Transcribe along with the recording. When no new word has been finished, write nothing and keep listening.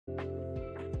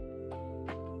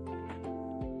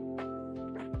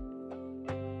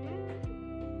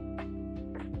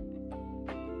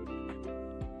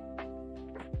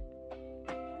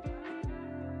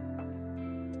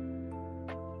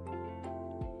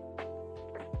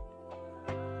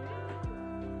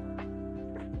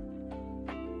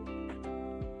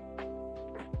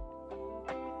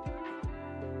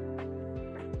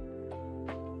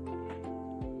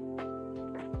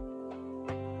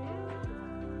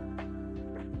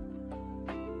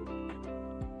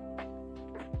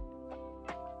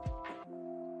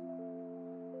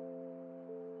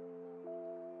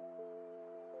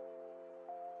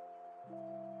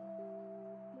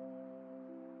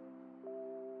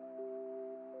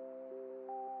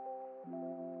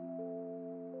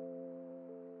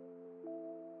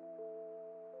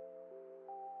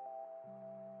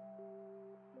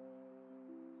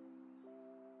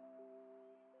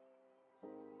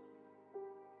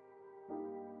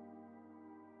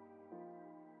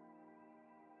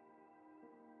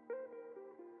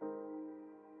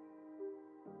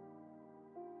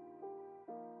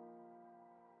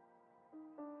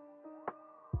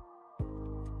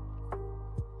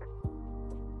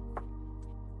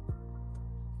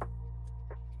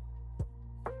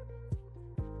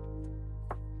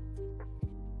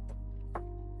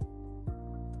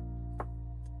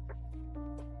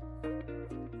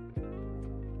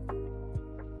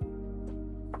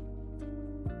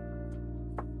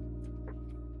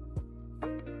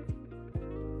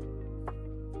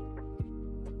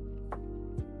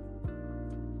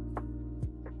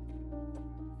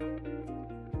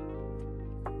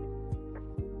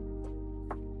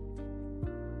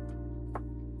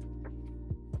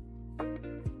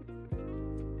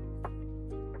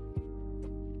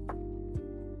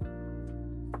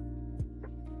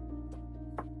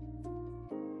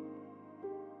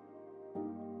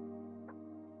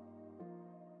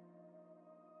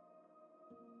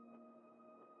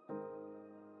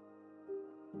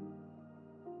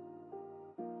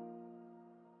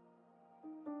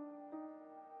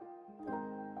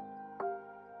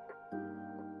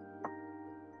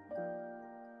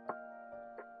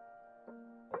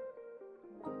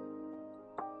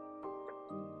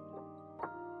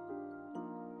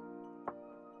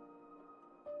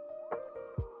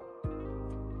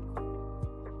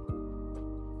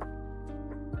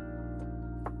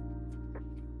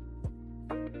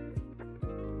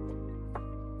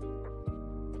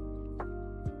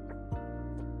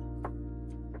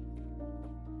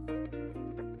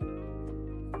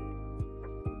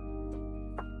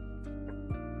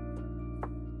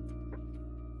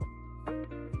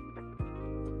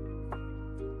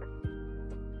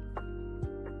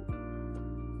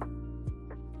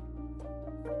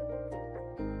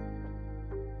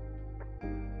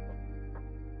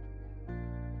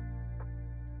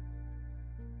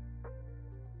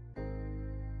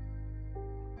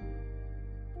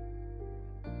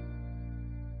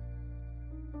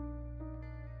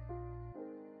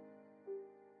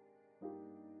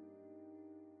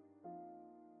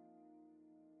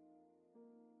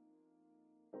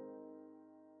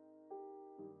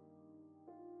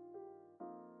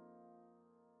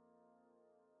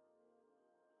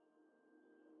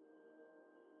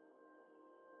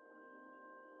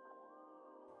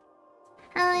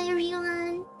Hello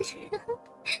everyone.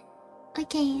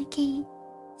 Okay.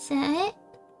 So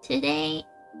today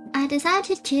I decided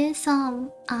to choose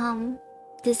some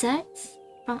desserts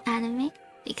from anime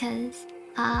because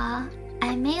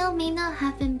I may or may not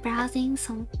have been browsing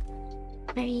some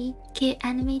very cute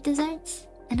anime desserts,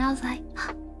 and I was like,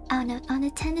 I want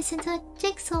to turn this into a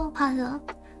jigsaw puzzle.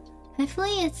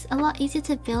 Hopefully it's a lot easier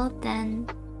to build than,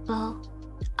 well,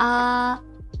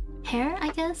 hair,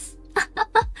 I guess.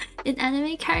 In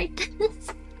anime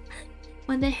characters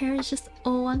when the hair is just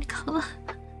all one color.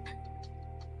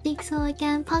 Jigsaw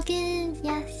again, pockets,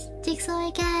 yes, jigsaw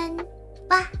again.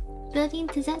 Wah, building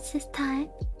desserts this time.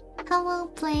 Hello,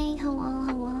 playing,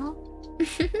 hello.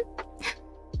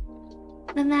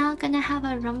 We're now gonna have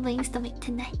a rumbling stomach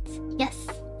tonight. Yes.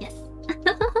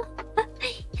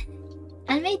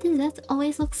 Anime desserts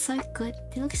always look so good.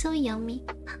 They look so yummy.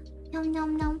 Nom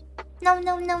nom nom. Nom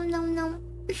nom nom nom nom.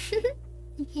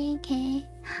 Okay.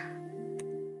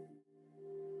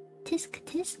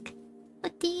 Tisk.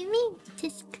 What do you mean?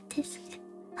 Tisk.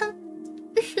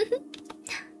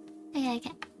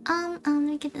 Okay. Let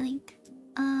me get the link.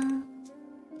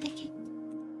 Okay.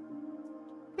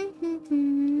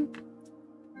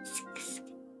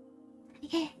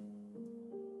 Okay.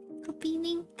 Copy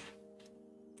link.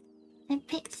 And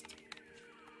paste.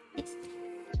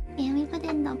 Yeah, we put it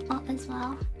in the bot as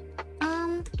well.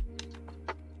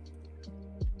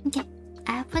 Okay,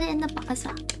 I'll put it in the box as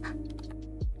well.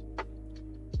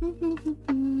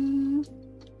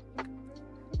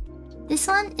 This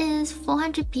one is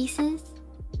 400 pieces,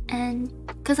 and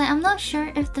because I'm not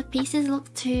sure if the pieces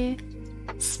look too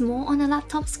small on the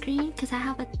laptop screen because I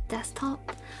have a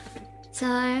desktop. So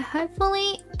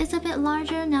hopefully it's a bit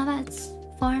larger now that it's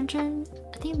 400.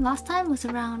 I think last time was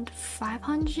around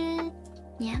 500.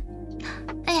 Yeah.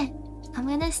 Okay, I'm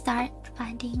gonna start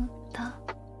finding the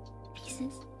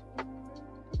pieces.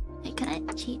 Wait, can I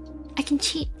cheat? I can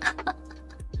cheat.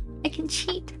 I can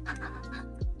cheat.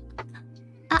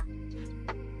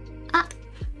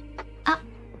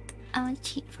 I want to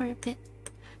cheat for a bit.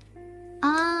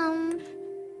 I'm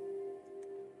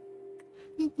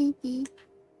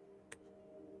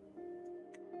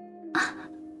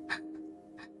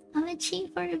gonna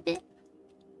cheat for a bit.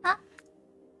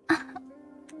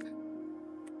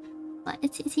 But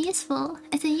it's useful.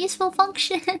 It's a useful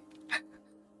function.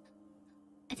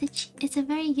 It's a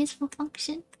very useful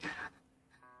function.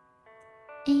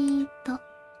 I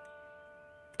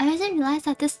didn't realize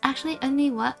that this actually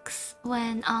only works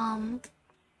when what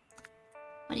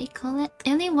do you call it?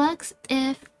 It only works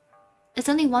if there's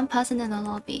only one person in the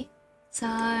lobby. So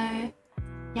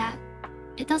yeah,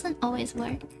 it doesn't always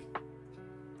work.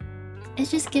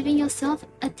 It's just giving yourself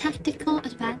a tactical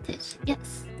advantage.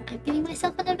 Yes, I'm giving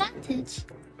myself an advantage.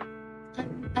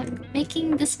 I'm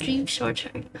making the stream shorter.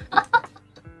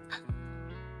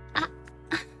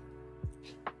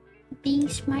 Being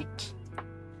smart.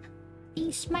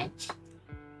 Being smart.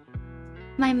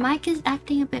 My mic is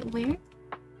acting a bit weird.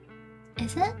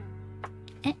 Is it?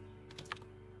 Eh?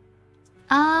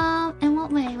 In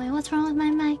what way? Wait, what's wrong with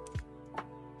my mic?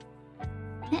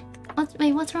 Eh?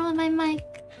 What's wrong with my mic?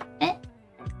 Eh?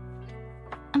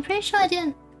 I'm pretty sure I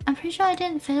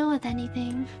didn't fiddle with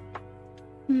anything.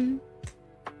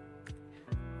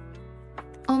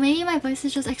 Oh, maybe my voice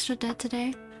is just extra dead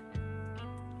today.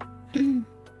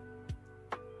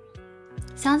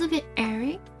 Sounds a bit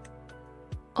airy.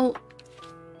 Oh.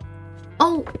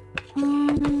 Oh!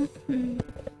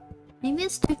 Maybe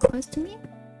it's too close to me?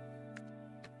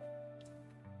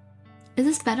 Is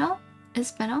this better?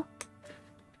 Is better?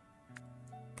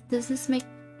 Does this make...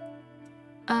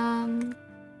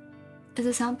 Does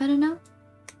it sound better now?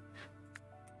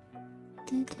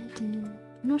 I'm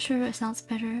not sure it sounds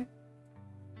better.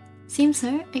 Seems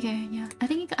so? Okay, yeah. I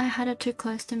think I had it too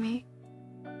close to me.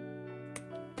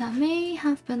 That may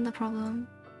have been the problem.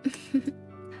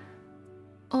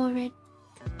 Already,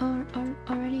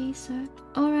 sir.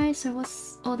 Alright, so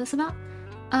what's all this about?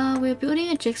 We're building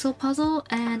a jigsaw puzzle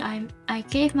and I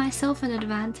gave myself an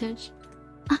advantage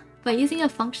by using a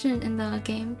function in the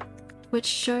game which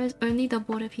shows only the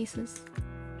border pieces.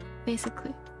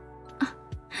 Basically.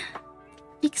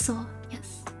 Jigsaw,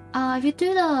 yes. If you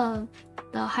do the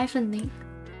hyphen link,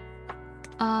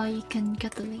 you can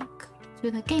get the link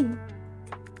to the game.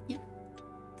 Yeah.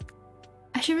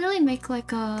 I should really make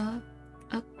like a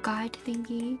guide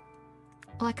thingy,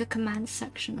 or like a command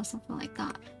section or something like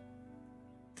that.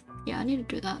 Yeah, I need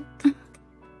to do that.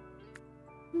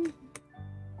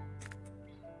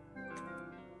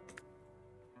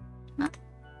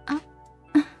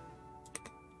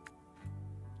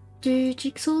 Do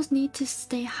jigsaws need to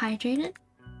stay hydrated?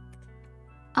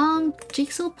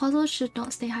 Jigsaw puzzles should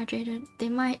not stay hydrated. They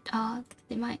might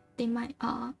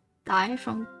die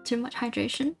from too much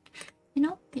hydration. You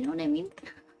know what I mean?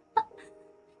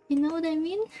 You know what I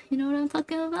mean? You know what I'm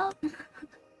talking about?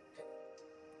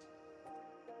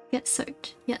 Get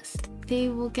soaked. Yes, they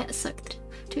will get soaked.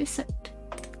 Too soaked.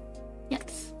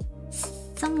 Yes.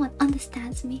 Someone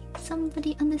understands me.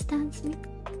 Somebody understands me.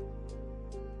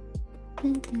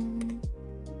 Okay,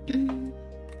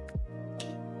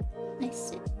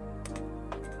 nice.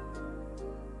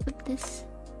 Put this.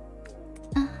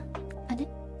 Add it.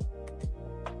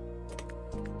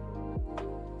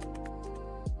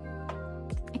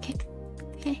 Okay.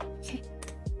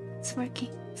 It's working.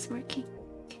 Okay.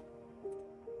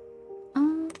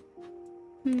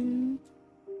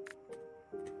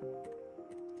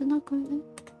 They're not going in.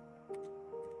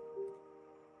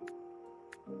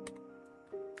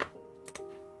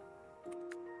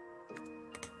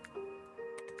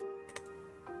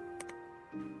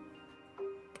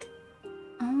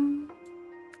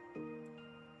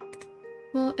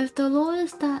 Well, if the law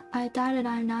is that I died and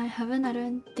I'm now in heaven, I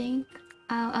don't think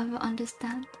I'll ever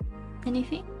understand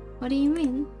anything. What do you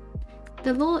mean?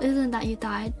 The law isn't that you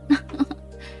died.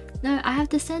 No, I have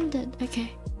descended.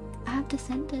 Okay, I have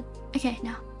descended. Okay,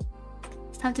 now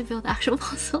it's time to build the actual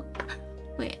puzzle.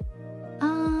 Wait,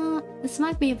 this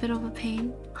might be a bit of a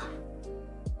pain.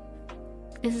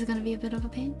 This is gonna be a bit of a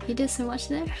pain. You did so much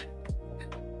there.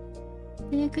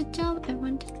 Did a good job.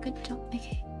 Everyone did a good job.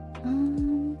 Okay.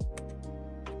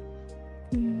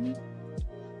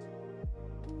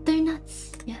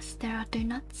 Donuts. Yes, there are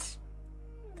donuts.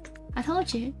 I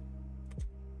told you.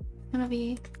 Gonna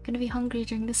be hungry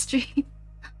during the stream.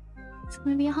 It's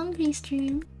gonna be a hungry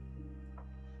stream.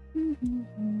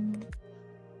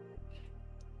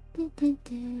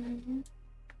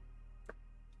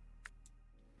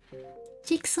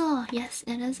 Jigsaw. Yes,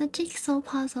 it is a jigsaw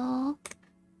puzzle.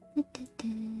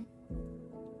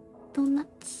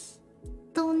 Donuts.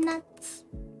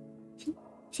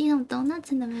 See some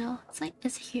donuts in the middle?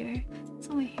 It's here.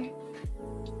 Somewhere here.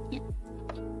 Yeah.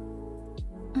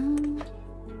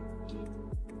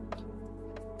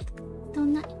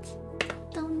 Donuts.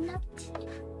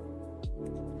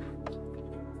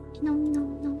 No.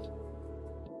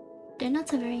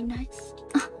 Donuts are very nice.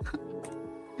 I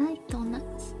like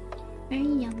donuts. Very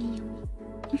yummy.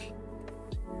 To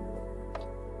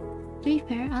be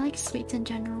fair, I like sweets in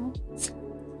general. So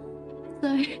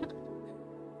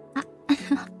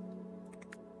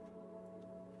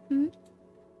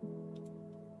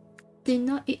Do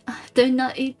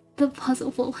not eat the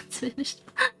puzzle for once finished.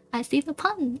 I see the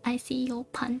pun. I see your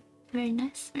pun. Very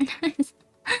nice.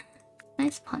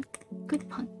 Nice pun. Good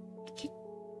pun. Okay.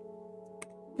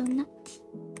 Donuts.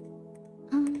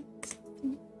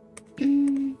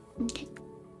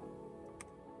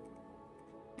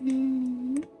 Oh,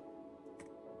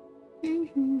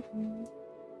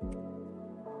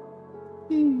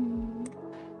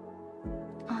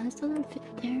 this doesn't fit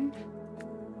there.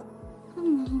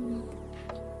 Come on.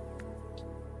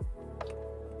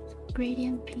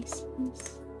 Gradient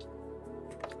pieces.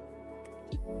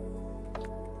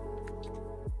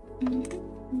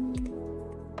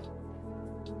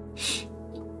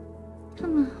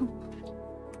 Come on.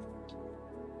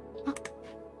 Oh.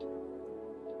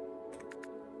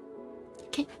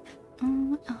 Okay.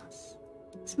 What else?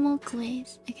 Small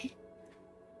glaze. Okay.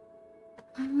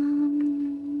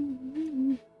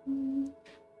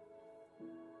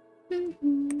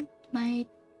 My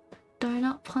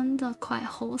donut puns are quite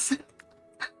wholesome.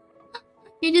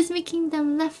 You're just making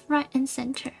them left, right, and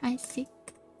center. I see.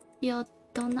 Your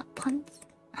donut puns.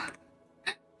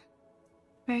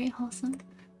 Very wholesome.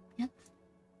 Yes.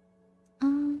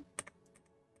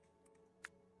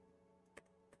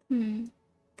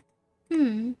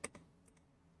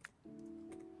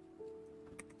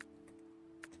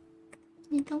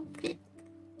 It don't fit.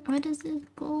 Where does this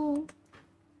go?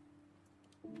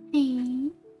 Hey.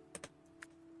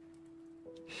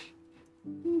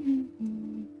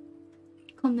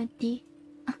 Comedy.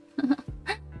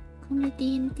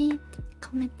 Comedy indeed.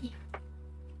 Comedy.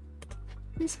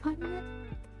 This part of it?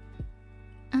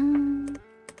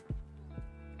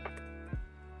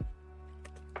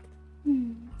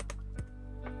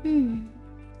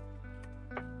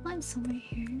 What's over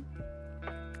here?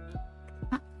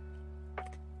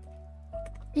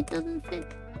 It doesn't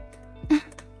fit.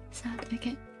 Sad,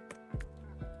 okay.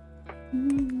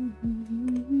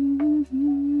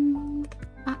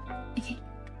 Okay.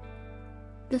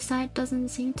 The side doesn't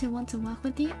seem to want to work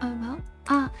with you. Oh well.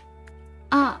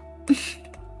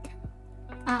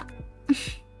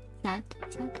 Sad,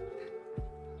 sad.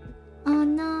 Oh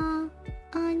no.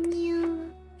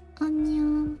 Onion.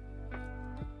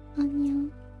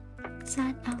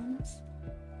 Sad owls.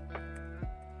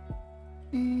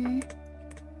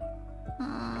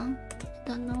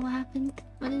 Don't know what happened.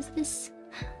 What is this?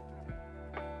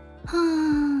 Hello,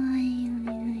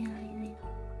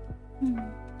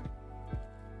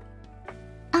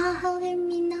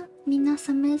 Mina.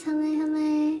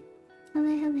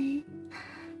 Hello.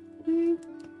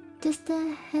 Just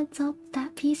a heads up,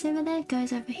 that piece over there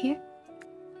goes over here.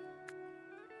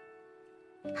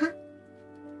 Huh?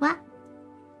 What?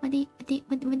 What do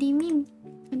you mean?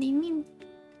 What do you mean?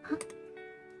 Huh?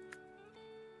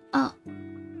 Oh.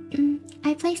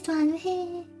 I placed one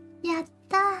here.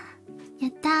 Yatta!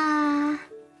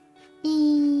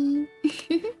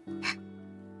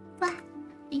 What?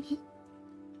 Okay.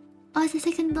 Oh, it's the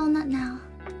second donut now.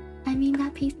 I mean,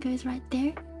 that piece goes right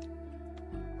there.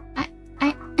 I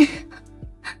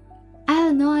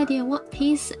have no idea what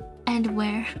piece and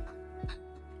where.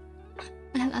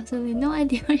 I have absolutely no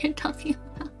idea what you're talking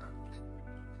about.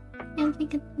 I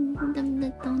think it's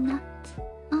the donut.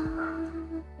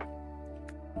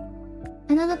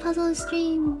 Another puzzle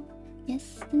stream.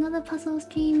 Yes, another puzzle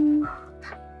stream.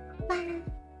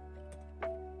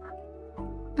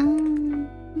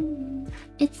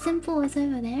 It's simple. It's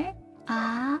over there.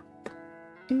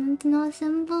 It's not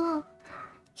simple.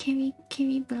 Kiri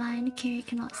blind. Kiri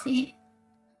cannot see.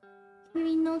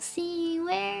 Kiri no see.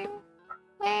 Where?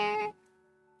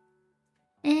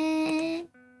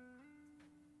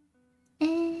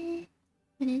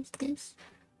 What is this?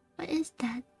 What is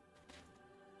that?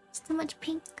 So much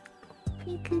pink.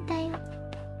 Pink style.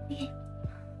 Okay.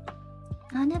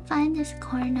 I wanna find this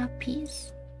corner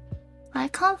piece. But I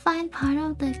can't find part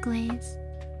of the glaze.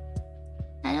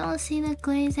 I don't see the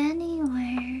glaze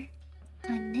anywhere.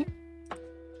 On it.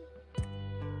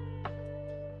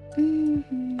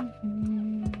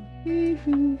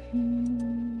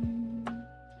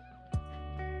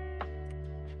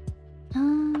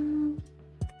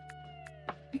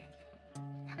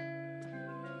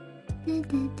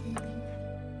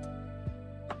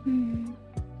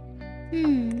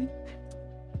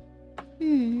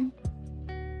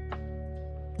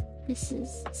 This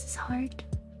is hard.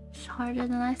 It's harder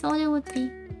than I thought it would be.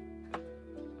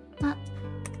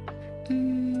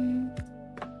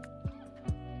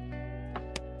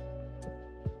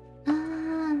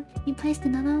 You placed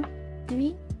another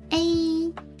 3.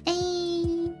 Yay!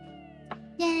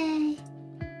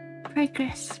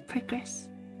 Progress.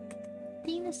 I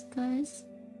think this goes.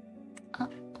 Oh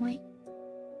wait.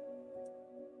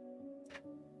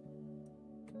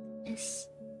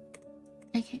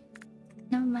 Okay.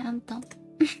 Never mind, I'm dumb.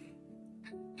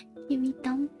 You be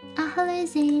dumb. Hello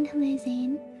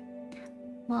Zane.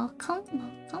 Welcome.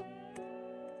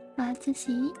 Glad to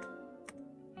see you.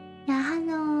 Yeah,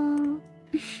 hello.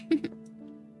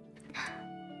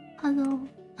 puzzle.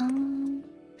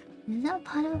 Is that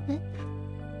part of it?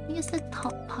 I think it's the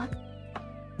top part.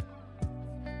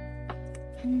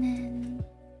 And then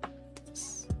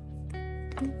this.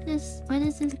 Where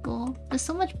does this go? There's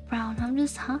so much brown. I'm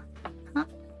just huh?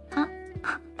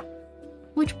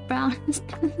 Which brown is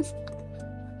this?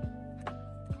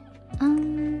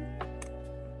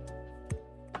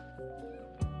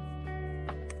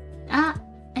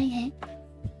 Okay.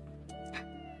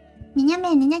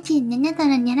 Ninomae, Nanashi,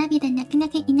 Nanatara, Narabida,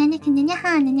 Nakanaka, Inanaka,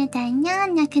 Nanaha,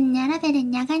 Nanatanya, Nakanarabida,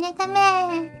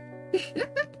 Nakanakame.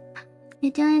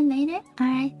 You join later?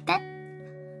 Alright then.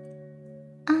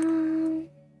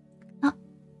 Oh.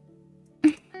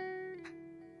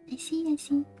 I see.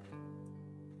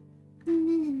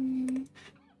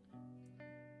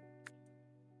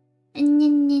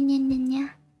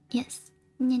 Yes.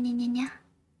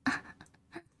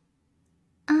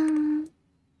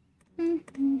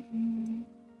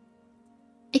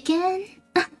 Again?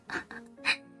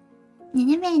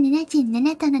 Ninomae, Nanashi,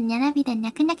 Nanatara, Narabida,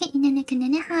 Nakanaka, Inanaka,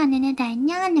 Nanaha,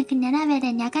 Nanatanya,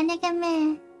 Nakanarabida,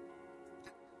 Nakanakame.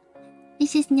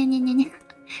 It's just nya.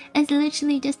 It's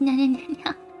literally just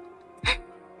nya.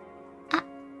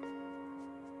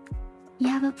 You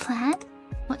have a plan?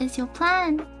 What is your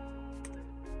plan?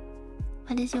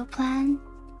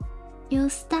 You'll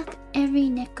stack every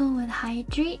nickel with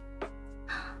hydrate?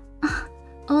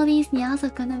 All these nyas are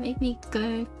gonna make me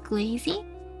go glazy?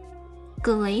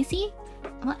 Glazy?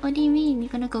 What do you mean you're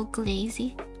gonna go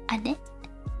glazy? Ade?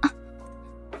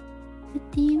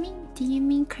 What do you mean? Do you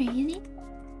mean crazy?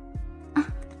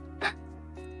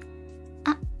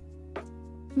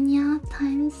 Nya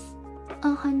times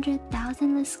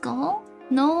 100,000, let's go?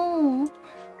 No,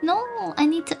 I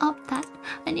need to up that.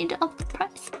 I need to up the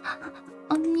price.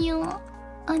 Anya.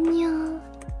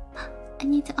 I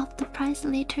need to up the price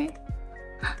later.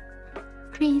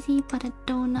 Crazy but a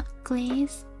donut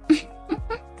glaze.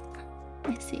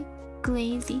 I see.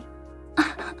 Glazy.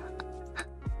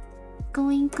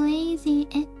 Going glazy.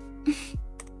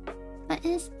 What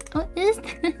is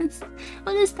this?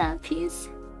 What is that piece?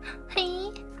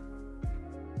 Hey.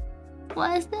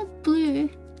 Why is that blue?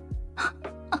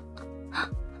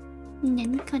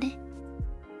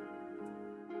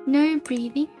 No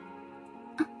breathing.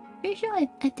 Pretty sure I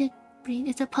did breathe.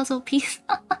 It's a puzzle piece.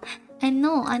 I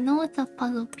know it's a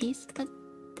puzzle piece, but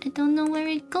I don't know where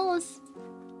it goes.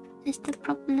 It's the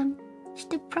problem.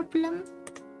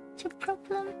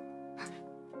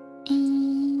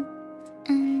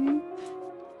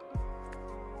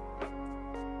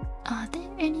 Are there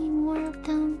any more of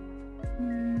them?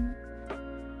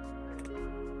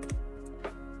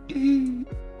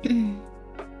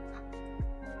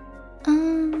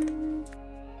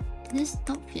 This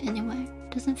don't fit anywhere.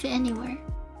 Doesn't fit anywhere.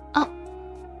 Oh,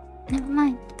 never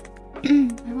mind.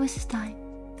 My voice is dying.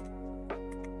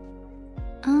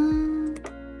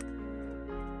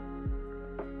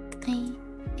 Okay.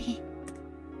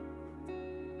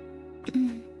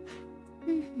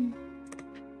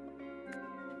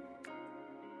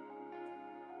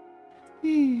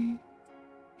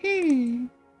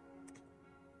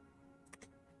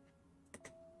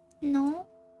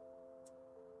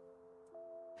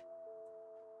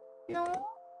 No.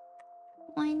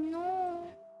 Why no?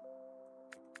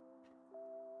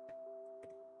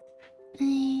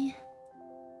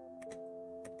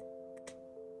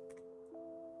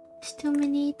 There's too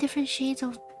many different shades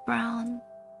of brown.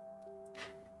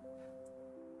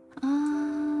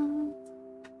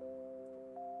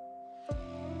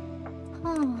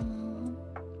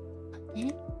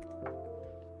 Okay.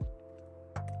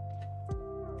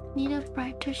 Need a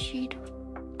brighter shade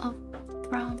of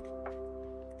brown.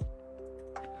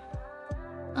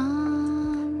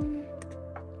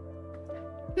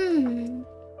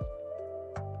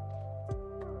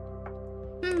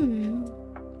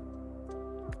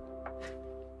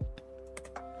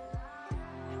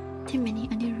 Too many,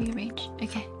 I need to rearrange.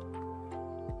 Okay.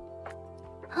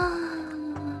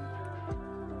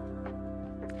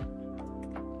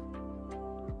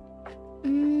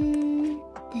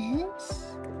 This?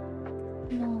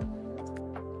 No.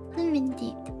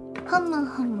 Indeed. Humma.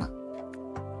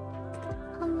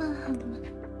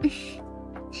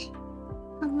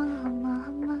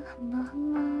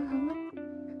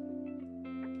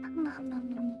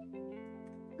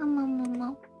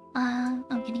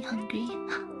 I'm getting hungry.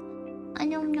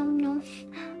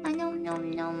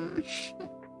 Nom.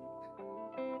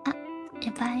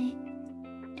 Bye.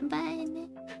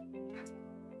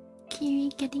 Kiri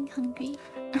getting hungry.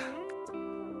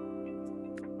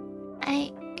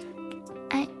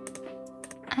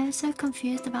 I'm so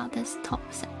confused about this top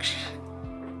section.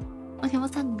 Okay,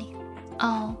 what's that mean?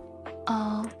 Oh.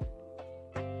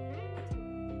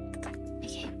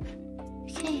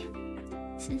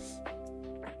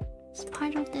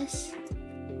 part of this?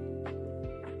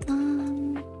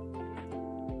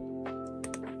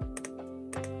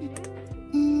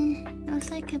 Looks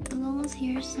like it belongs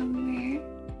here somewhere.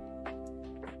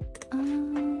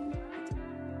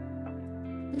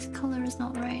 This color is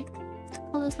not right. This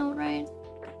color is not right.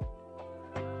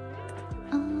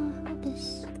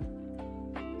 This.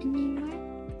 Anywhere?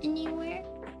 Anywhere?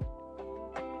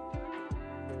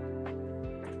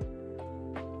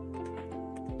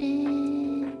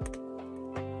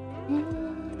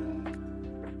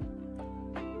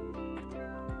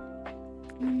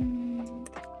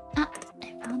 I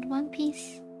found one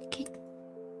piece. Okay.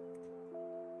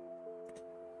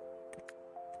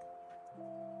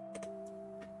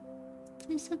 Is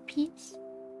this a piece?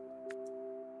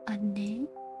 A name?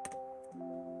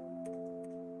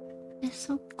 It's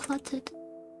so cluttered.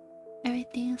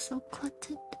 Everything is so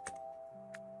cluttered.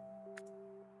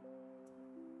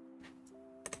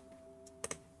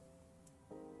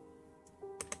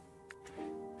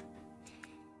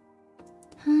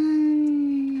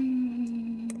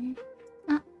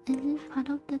 Is it part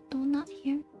of the donut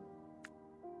here?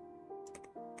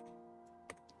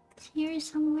 It's here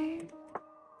somewhere.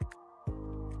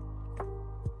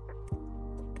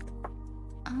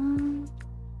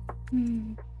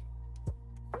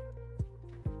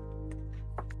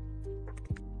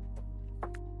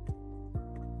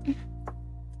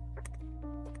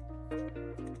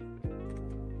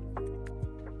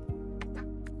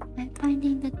 I'm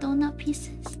finding the donut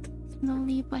pieces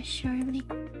slowly but surely.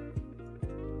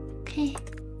 Okay.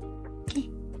 Okay.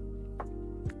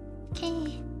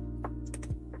 Okay.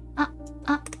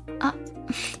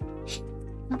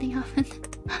 Nothing happened.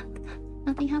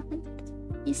 Nothing happened.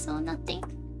 You saw nothing.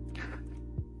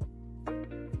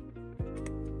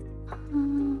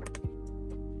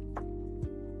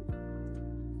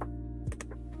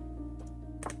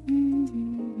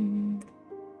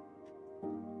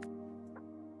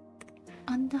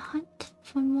 On the hunt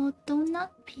for more donut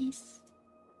piece.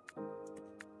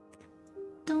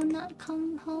 Donut,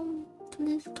 come home.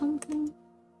 Please come home.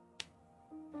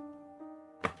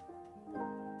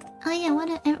 Oh yeah,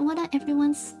 what are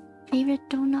everyone's favorite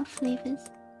donut flavors?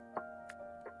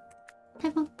 What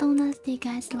type of donuts do you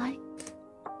guys like?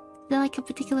 Is there like a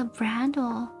particular brand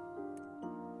or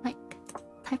like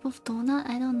type of donut?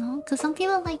 I don't know. Cause some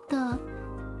people like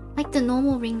the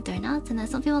normal ring donuts, and then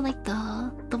some people like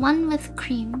the one with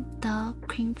cream, the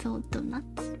cream-filled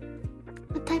donuts.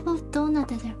 What type of donut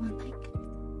does everyone like?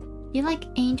 You like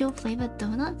angel flavored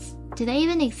donuts? Do they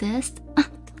even exist?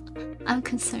 I'm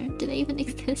concerned. Do they even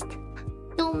exist?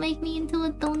 Don't make me into a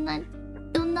donut.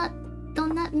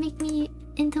 Donut make me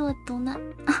into a donut.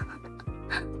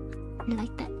 You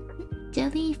like that?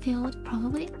 Jelly filled,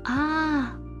 probably.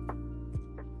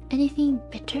 Anything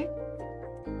bitter?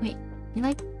 Wait, you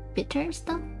like bitter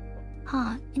stuff?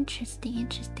 Huh, interesting.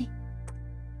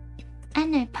 I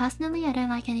know, personally I don't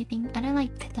like anything. I don't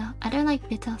like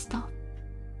bitter stuff.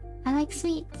 I like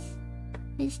sweets.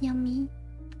 It's yummy.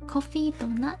 Coffee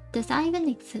donut? Does that even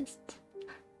exist?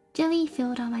 Jelly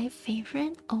filled are my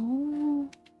favorite. Oh,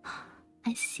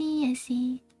 I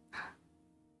see.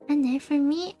 And then for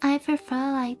me, I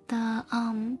prefer like the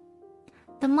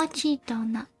mochi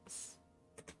donuts.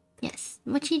 Yes,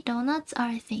 mochi donuts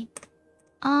are a thing.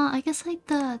 I guess like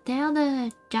they are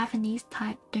the Japanese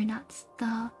type donuts.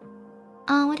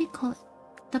 What do you call it?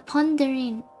 The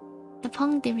pondering.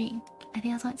 I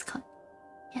think that's what it's called.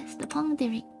 Yes, the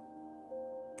pondering.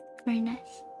 Very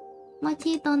nice.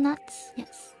 Mochi donuts.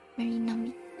 Yes, very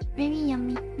yummy. Very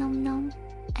yummy. Nom.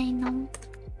 I know.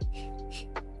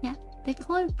 Yeah, they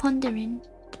call it pondering.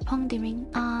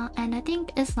 And I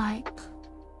think it's like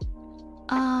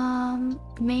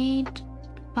made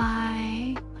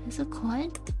by, what is it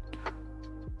called?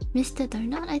 Mr.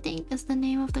 Donut, I think is the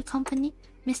name of the company.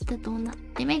 Mr. Donut.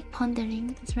 They make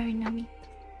pondering. It's very yummy.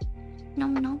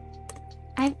 Nom.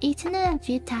 I've eaten it a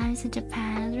few times in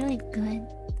Japan. It's really good.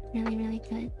 Really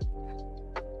good.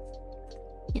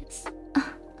 Yes.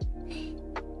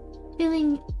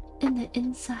 Feeling in the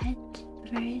inside.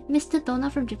 Very Mr.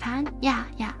 Donut from Japan? Yeah.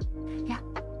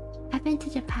 I've been to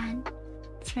Japan.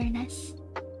 It's very nice.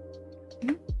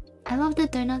 I love the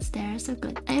donuts there, so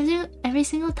good. Every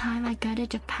single time I go to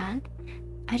Japan,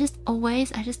 I just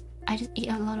eat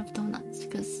a lot of donuts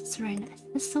because it's very nice.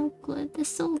 It's so good.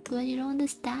 You don't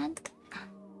understand.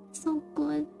 So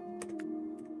good.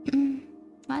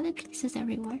 Why are there pieces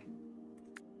everywhere?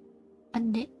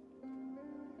 And it.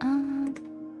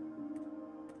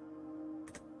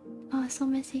 Oh, it's so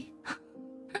messy.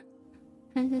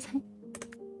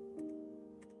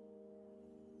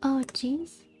 Oh,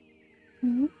 jeez.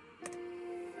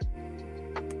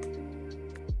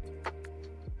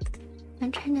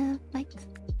 I'm trying to like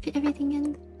fit everything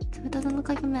in so it doesn't look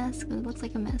like a mess, because it looks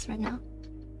like a mess right now.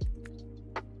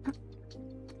 Oh.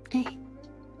 Hey.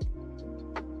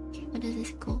 Okay, where does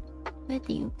this go? Where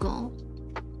do you go?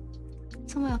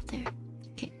 Somewhere up there.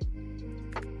 Okay.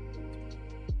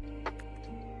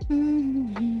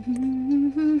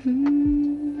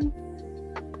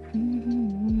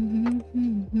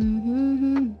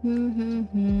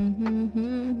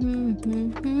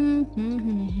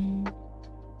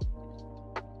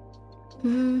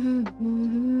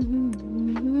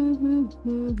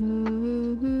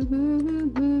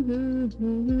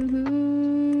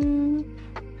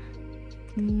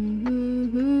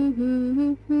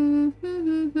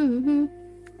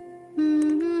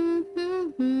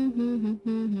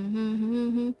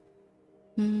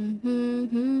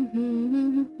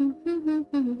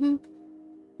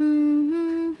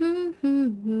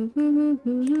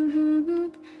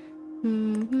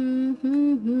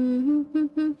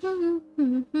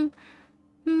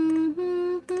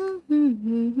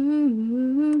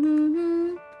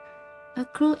 A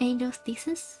Cruel Angel's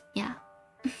Thesis? Yeah.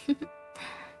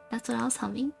 That's what I was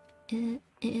humming. It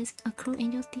is A Cruel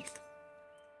Angel's Thesis.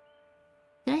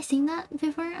 Did I sing that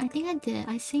before? I think I did.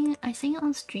 I sang it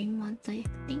on stream once, I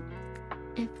think.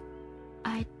 If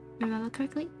I remember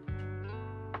correctly.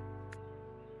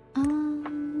 Ah.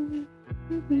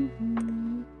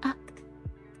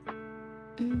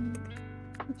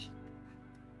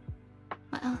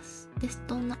 What else? This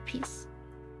donut piece.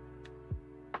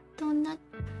 Donut.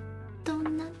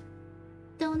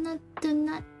 Do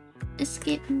not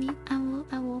escape me.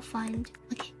 I will find.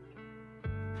 Okay.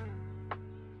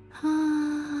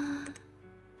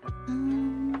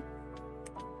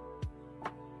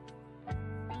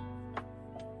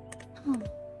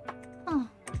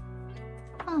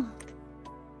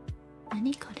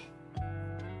 Nani kore?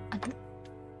 Aru?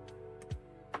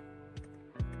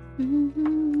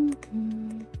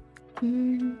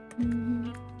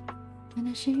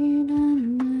 Nanashi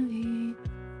nanai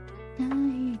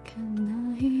nai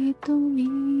kanai to me.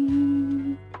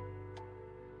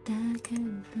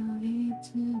 Takado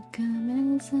itsu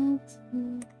kamesatsu.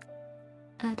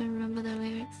 I don't remember the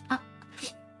lyrics. Ah.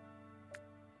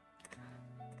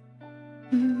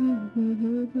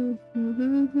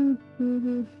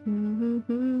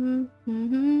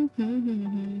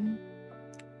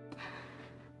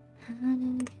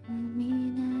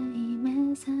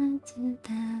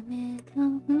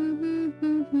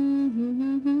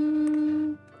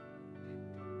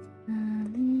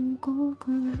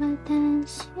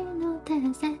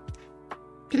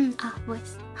 Ah,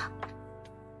 voice.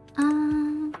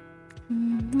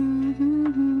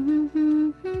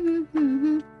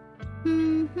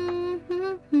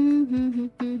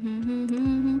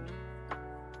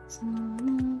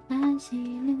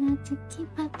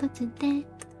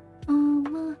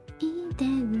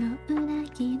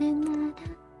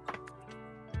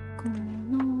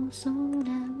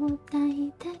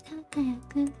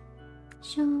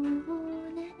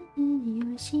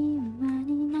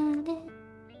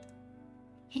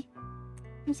 Hey,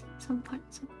 I see some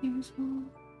parts of here as well.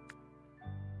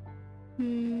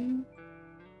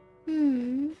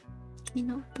 Okay,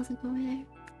 no, it doesn't go over there.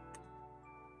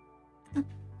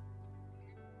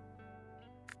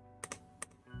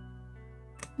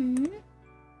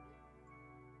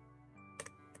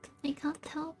 I can't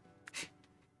tell.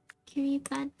 Very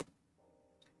bad.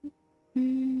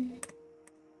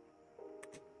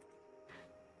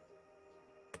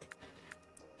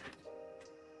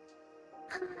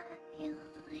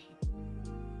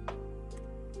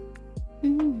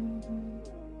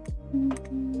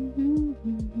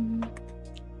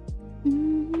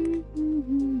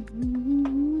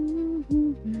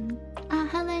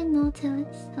 Hello,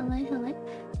 Nautilus. Hello.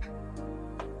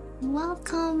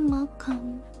 Welcome.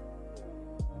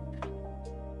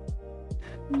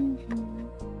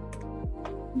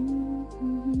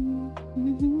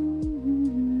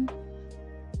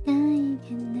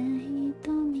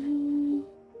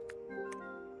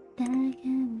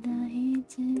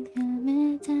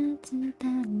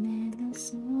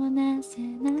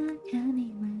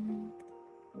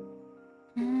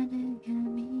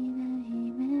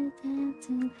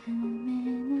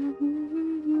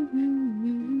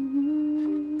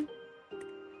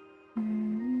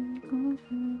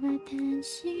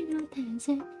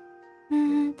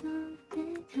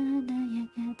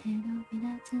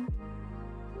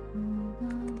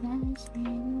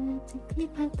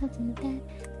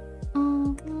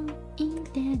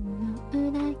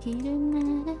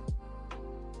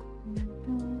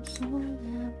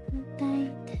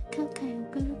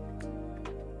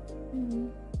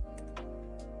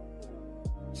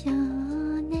 Yeah.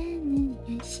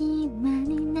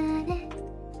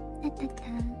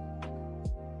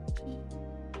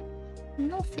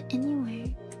 won't fit anywhere.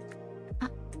 Ah,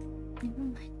 never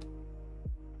mind.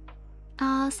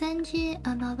 I'll send you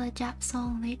another Jap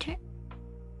song later. I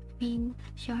mean,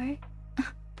 sure.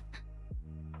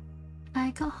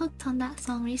 I got hooked on that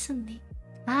song recently.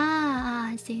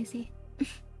 I see.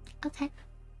 Okay.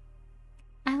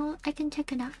 I can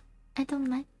check it out. I don't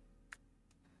mind.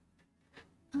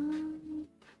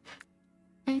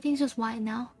 Everything's just white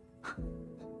now.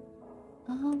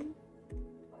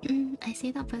 I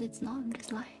say that, but it's not. I'm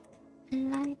just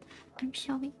lying. I'm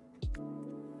showing.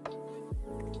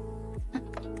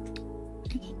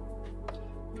 Okay.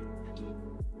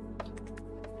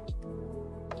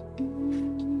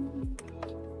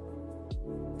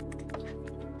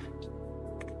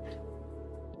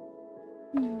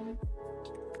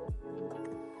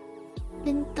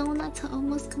 The donuts are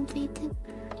almost completed.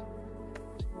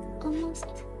 Almost.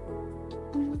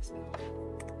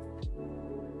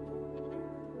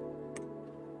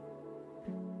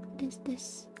 What is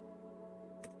this?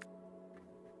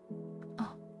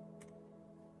 Oh.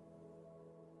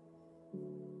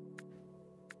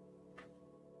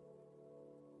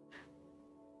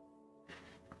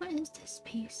 What is this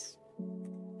piece?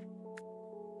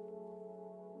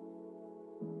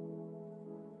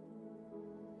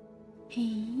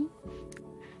 Hey.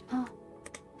 Oh.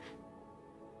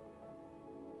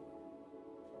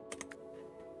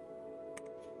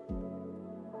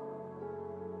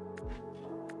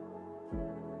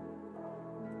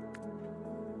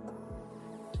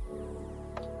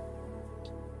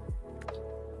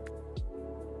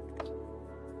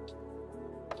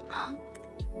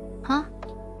 Huh?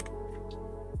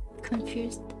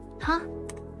 Confused. Huh?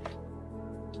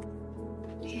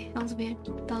 Okay, that was weird.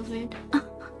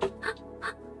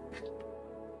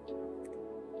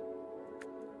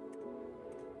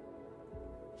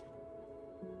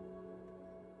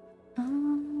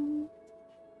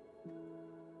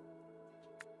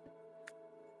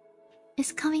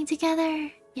 It's coming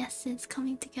together. Yes, it's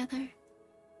coming together.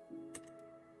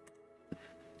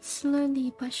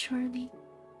 Slowly but surely.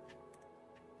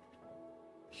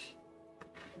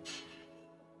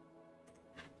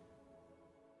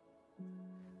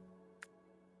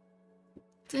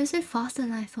 Is it faster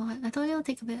than I thought? I thought it would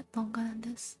take a bit longer than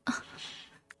this.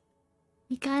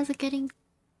 You guys are getting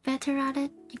better at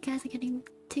it. You guys are getting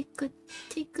too good.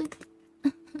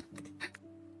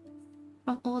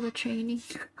 From all the training.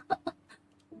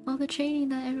 All the training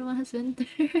that everyone has been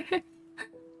through.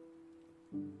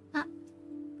 Ah.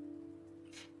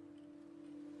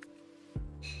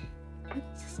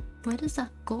 Where does that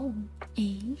go?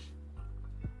 Eh?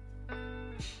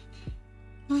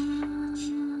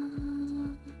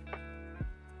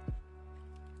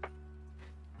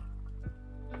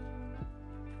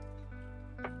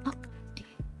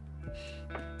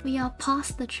 We are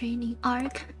past the training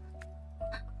arc.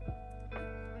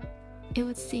 It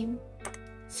would seem.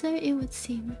 So it would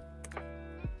seem.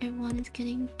 Everyone is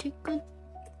getting too good.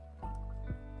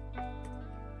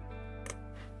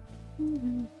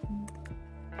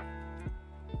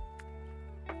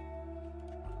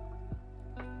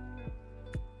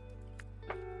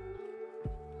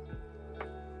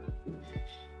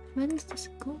 Where does this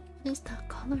go? What is that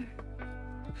color?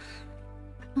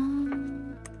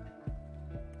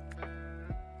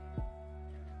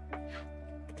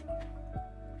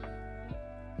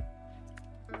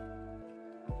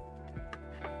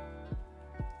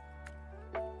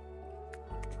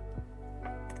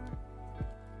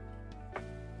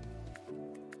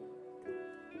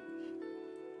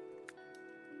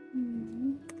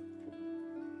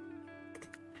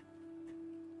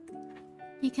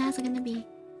 You guys are gonna be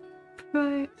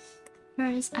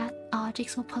pros at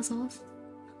jigsaw puzzles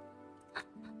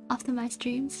after my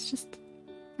streams. Just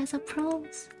as a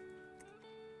pros.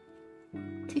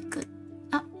 Too good.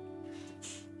 Up.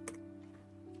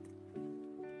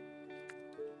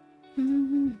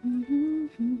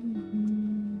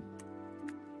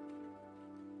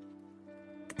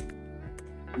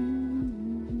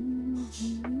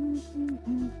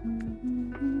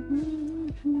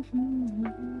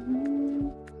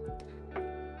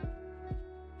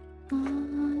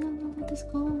 This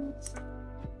goes.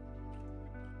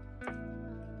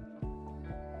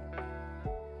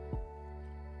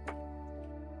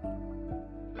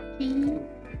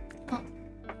 Oh.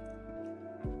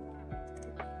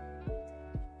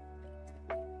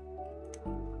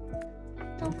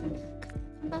 Don't come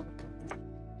back.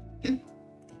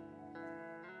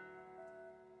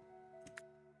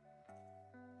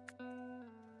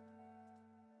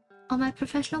 On my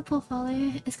professional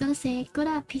portfolio, it's gonna say good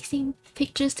at piecing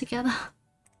pictures together.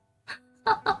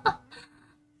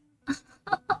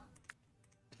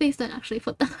 Please don't actually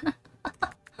put that.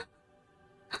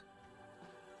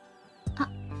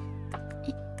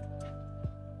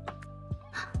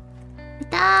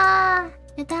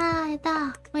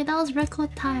 Ita. Wait, that was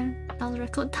record time.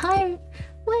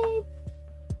 Wait.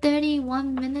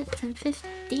 31 minutes and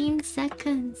 15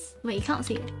 seconds. Wait, you can't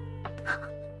see it.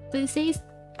 But it says,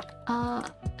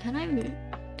 can I move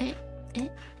it?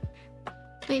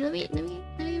 Wait, let me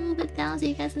move it down so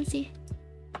you guys can see.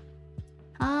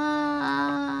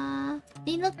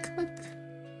 Look.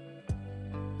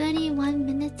 31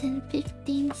 minutes and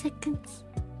 15 seconds.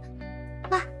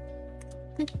 Ah,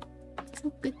 good.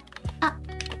 So good.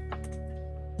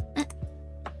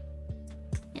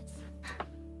 Yes.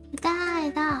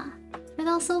 Ita. It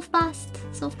was so fast.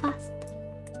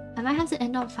 I might have to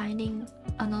end up finding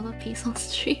another piece on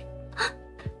stream.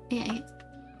 Yeah.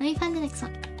 Let me find the next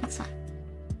one. Let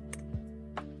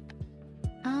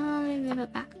me move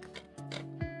it back.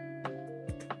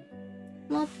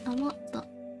 What?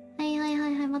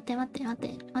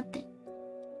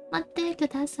 待ってく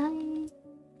ださい.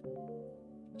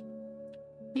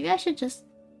 Maybe I should just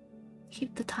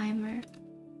keep the timer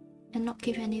and not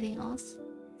keep anything else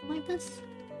like this.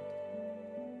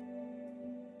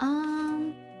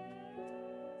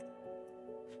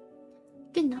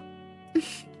 Good enough.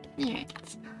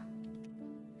 Alright.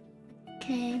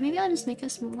 Okay, maybe I'll just make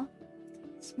it smaller.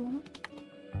 Still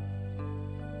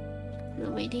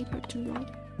waiting for it to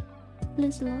load.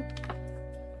 Please load.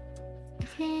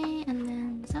 Okay, and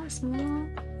then is that small?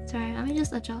 Sorry, let me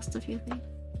just adjust a few things.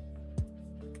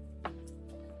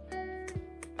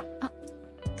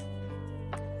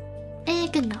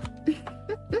 Good enough. Good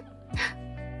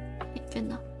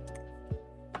enough.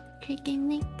 Create game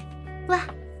link. Wah!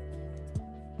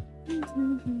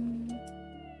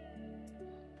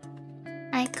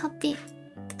 I copy.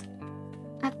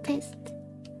 I paste.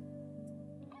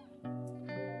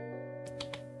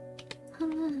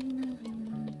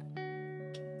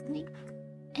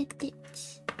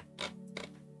 Edit.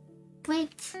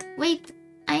 Wait.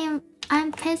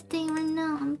 I'm pasting right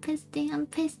now. I'm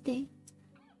pasting.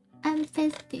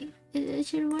 It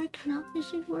should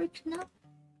work now.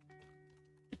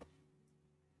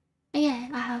 Yeah,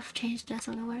 I have changed that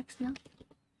so it works now.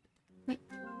 Wait.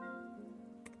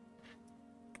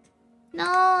 No,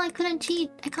 I couldn't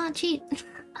cheat. I can't cheat.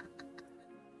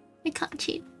 I can't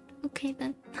cheat. Okay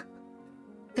then.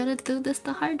 Gotta do this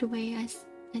the hard way, I see.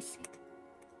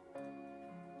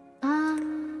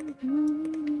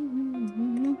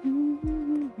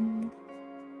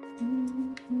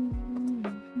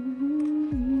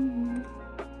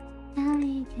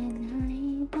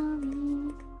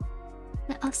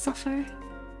 Let us suffer.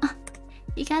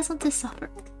 You guys want to suffer?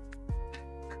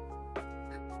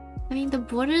 I mean, the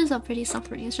borders are pretty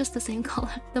suffering. It's just the same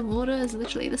color. The border is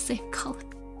literally the same color.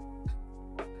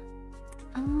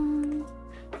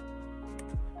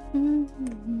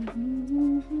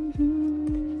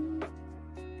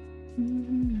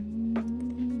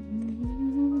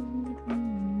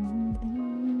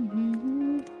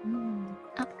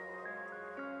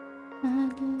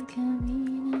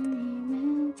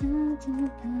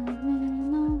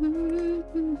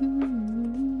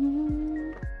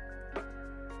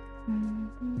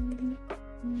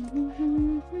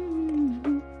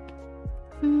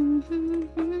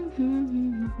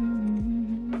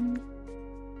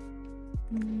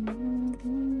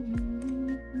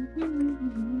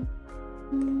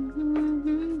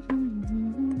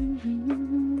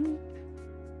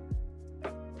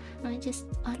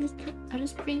 I'll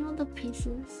just bring all the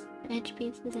pieces, the edge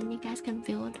pieces, and you guys can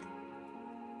build.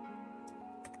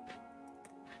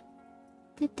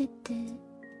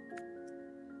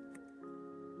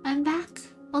 I'm back.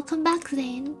 Welcome back,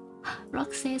 Zane.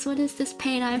 Rock says, "What is this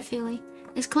pain I'm feeling?"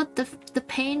 It's called the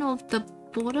pain of the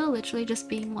border literally just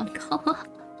being one color.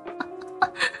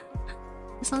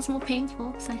 It sounds more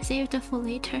painful, so I saved it for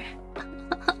later.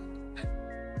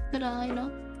 But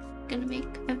gonna make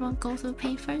everyone go through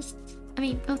pain first. I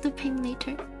mean, go through pain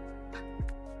later.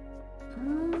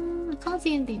 I can't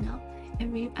see anything now. I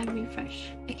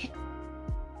refresh. Okay.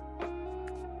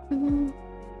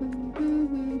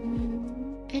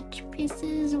 Edge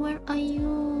pieces, where are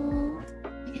you?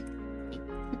 Okay.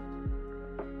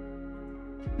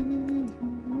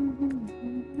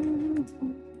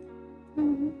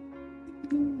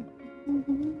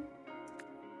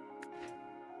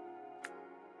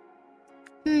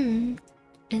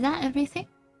 Is that everything?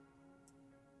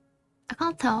 I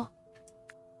can't tell.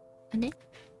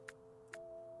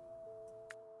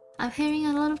 I'm hearing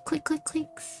a lot of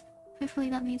clicks. Hopefully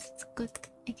that means it's good.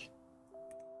 Okay.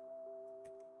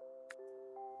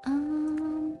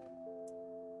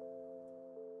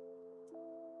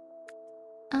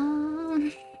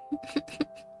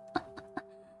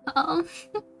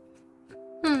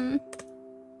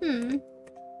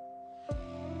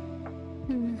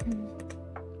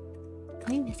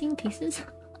 pieces.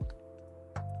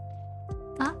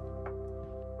 Ah.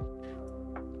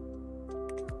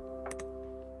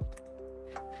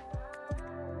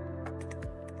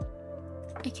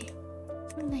 Okay,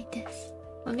 something like this.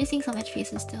 We're missing some edge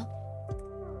pieces still.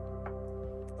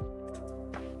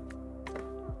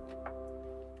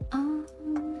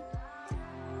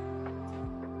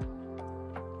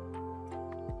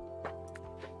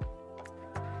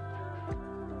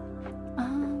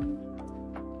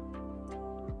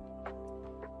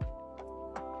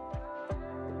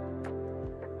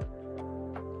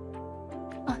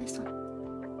 Oh, this one.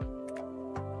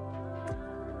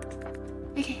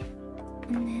 Okay,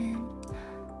 and then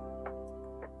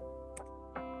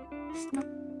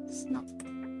snop.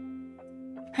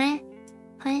 Hey,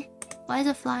 why is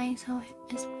it flying? So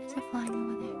is it flying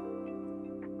over there?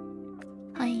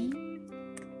 Hi.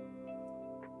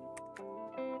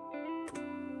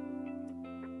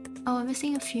 Oh, we're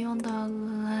missing a few on the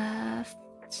left.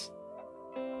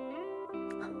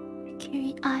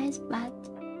 Carry eyes, but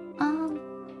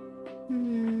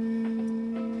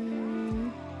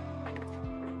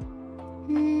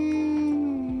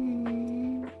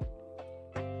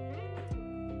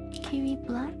Kiri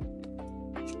blood?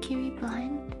 Is Kiri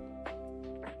blind?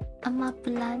 Am I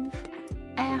blind?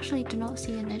 I actually do not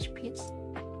see an edge piece.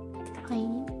 Hi.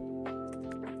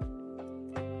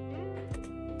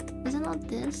 Is it not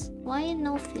this? Why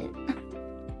no fit?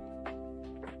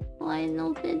 Why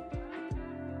no fit?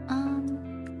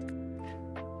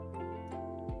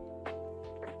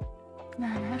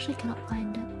 Man, I actually cannot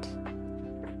find it.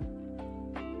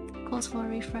 Calls for a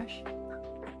refresh.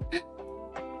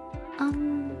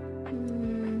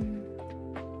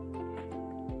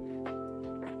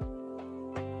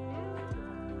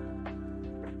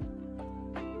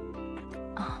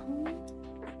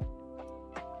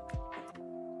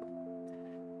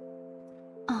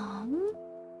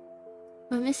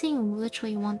 We're missing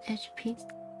literally one edge piece.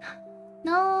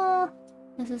 No!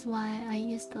 This is why I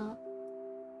used the...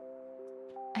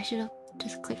 I should have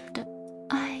just clicked it.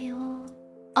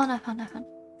 Oh no, I found.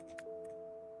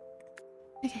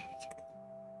 Okay.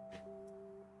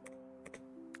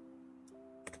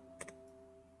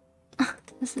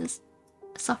 This is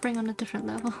suffering on a different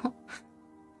level.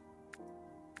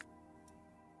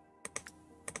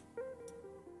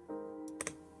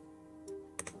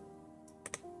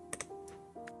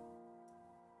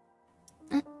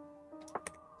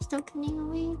 Stop running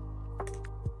away.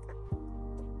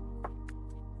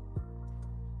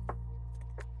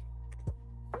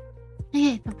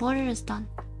 Okay, the border is done.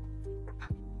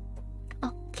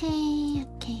 Okay.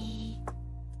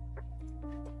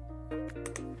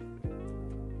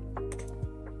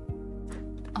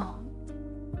 Oh.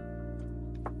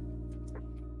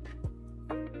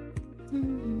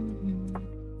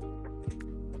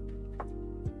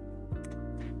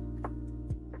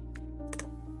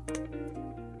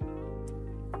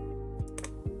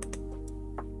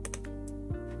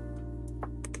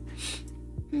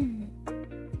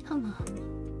 Hello.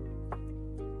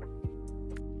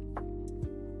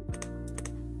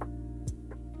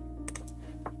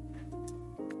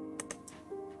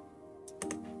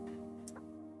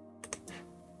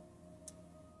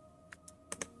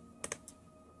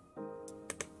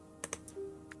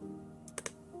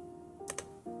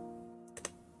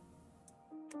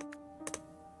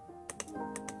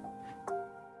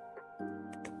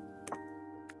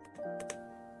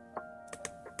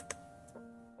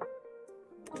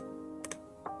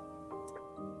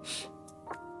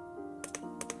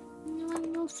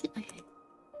 Okay.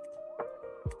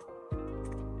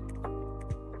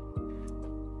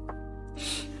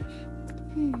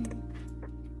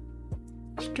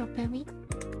 Strawberry.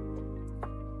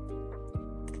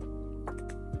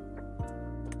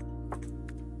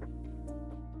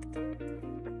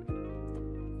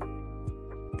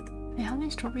 Wait, how many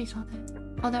strawberries are there?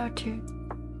 Oh, there are 2.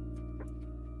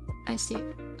 I see.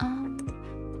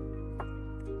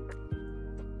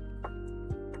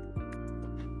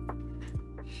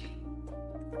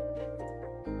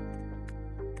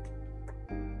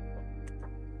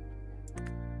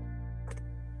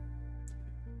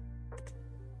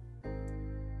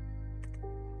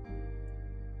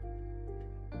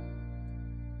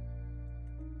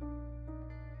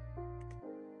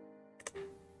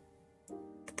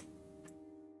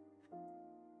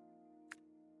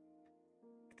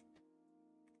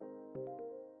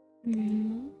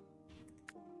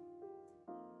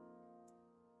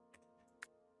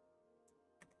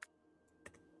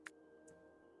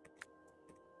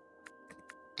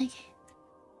 Okay.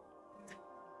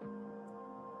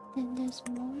 Then there's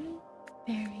more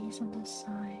berries on the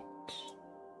side.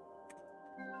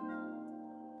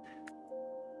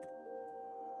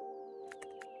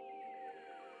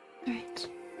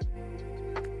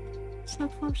 So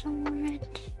for some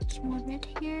red, more red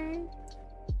here.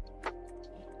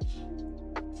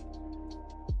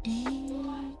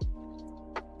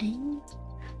 And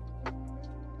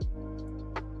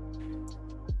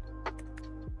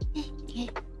okay.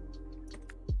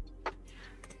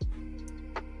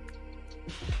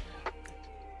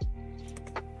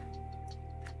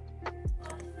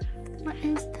 What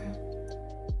is that?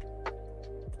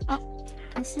 Oh,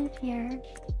 this is here.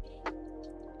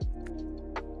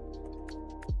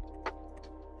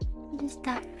 What is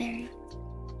that berry?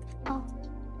 Oh.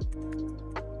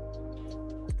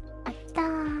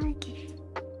 Attack.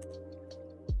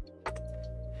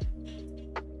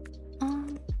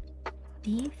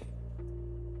 Beef?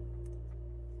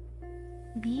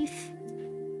 Beef?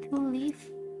 2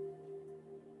 leaf?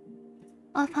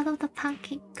 Oh, part of the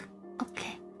pancake.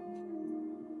 Okay.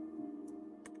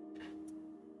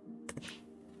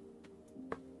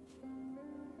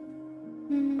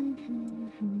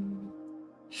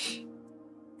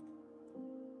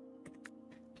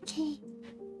 Okay,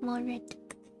 more red.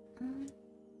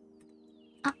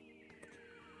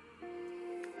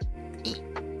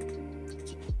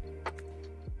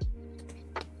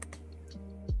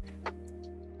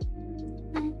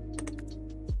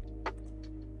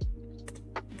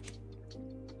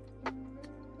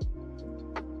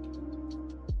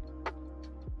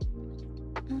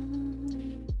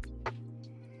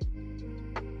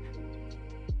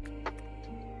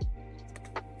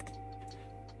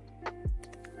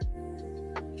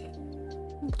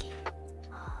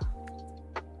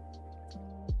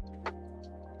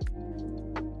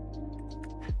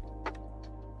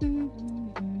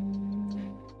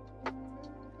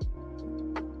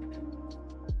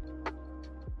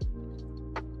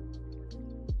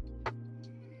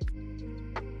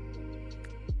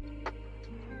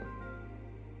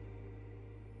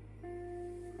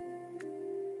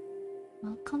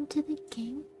 Welcome to the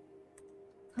game.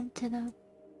 Come to the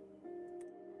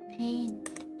pain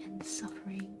and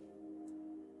suffering.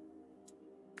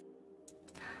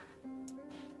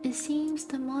 It seems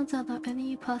the mods are the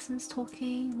only persons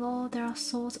talking. Lol, there are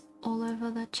swords all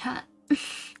over the chat.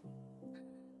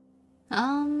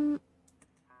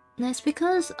 It's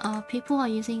because people are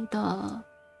using the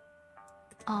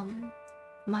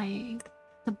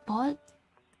the bot.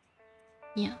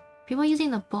 Yeah, people are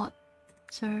using the bot,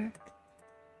 so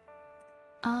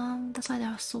that's why there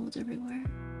are swords everywhere.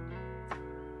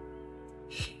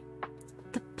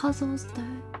 The puzzles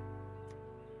though.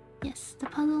 Yes, the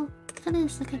puzzle.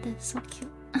 Look at this, so cute.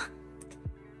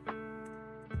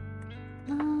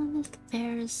 This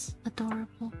bear is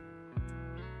adorable.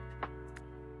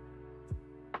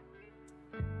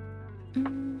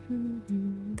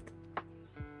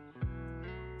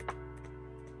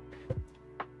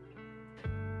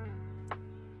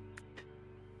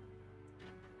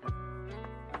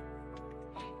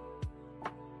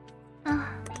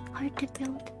 Hard to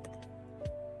build.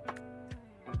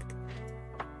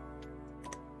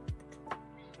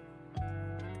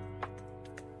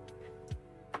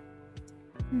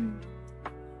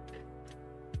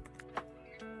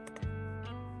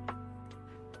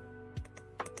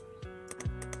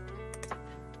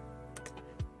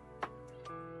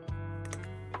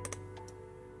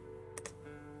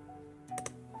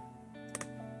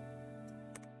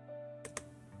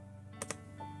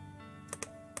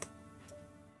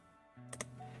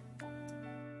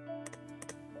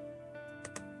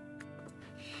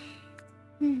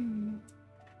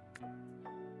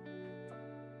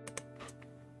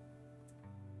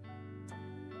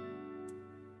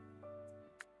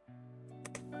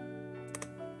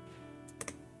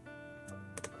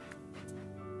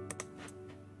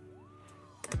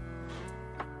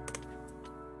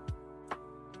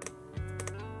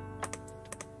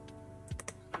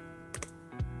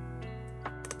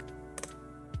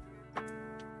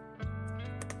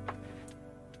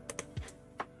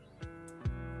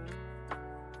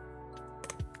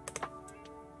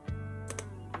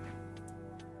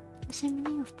 So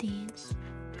many of these,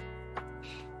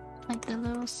 like the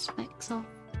little specks of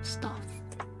stuff.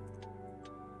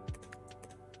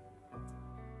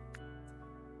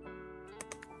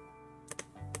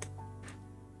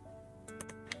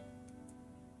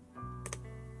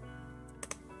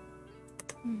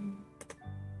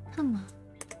 Come on.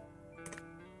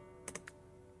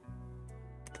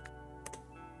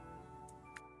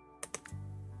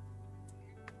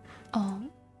 Oh.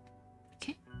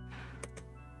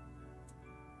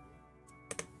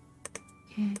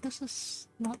 Okay, this is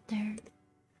not there.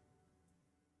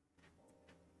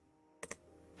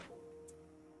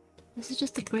 This is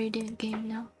just a gradient game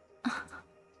now.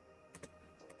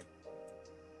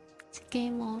 It's a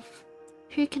game of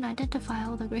Who can identify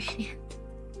all the gradients?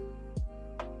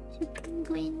 The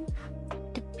penguin.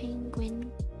 The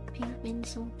penguin. Penguin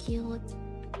so cute.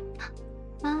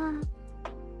 Ah.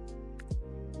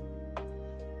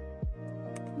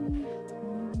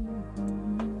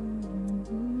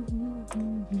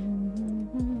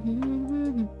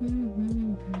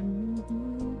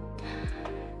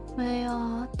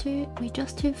 We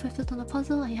just 250 on the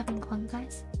puzzle. I haven't gone,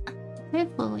 guys.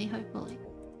 Hopefully.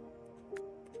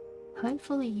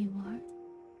 Hopefully you are.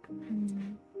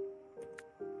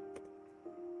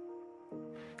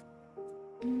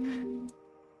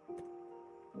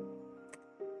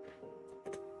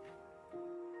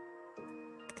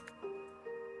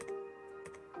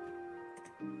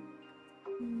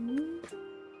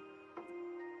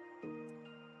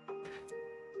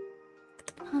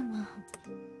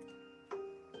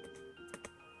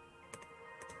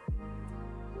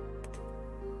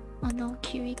 Oh no,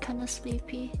 Kiwi kinda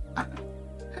sleepy.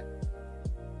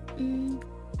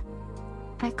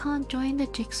 I can't join the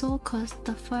Jigsaw cause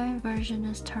the phone version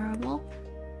is terrible.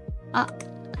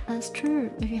 That's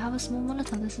true. If you have a small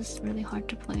monitor, this is really hard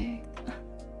to play.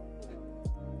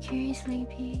 Kiwi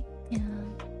sleepy. Yeah.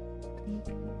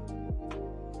 Sleepy.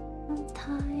 I'm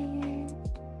tired.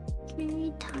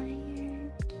 Kiwi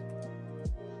tired.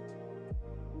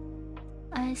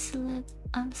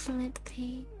 I'm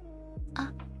sleepy.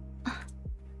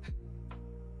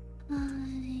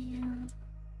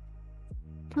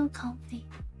 Too comfy.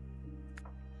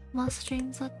 Most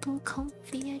streams are too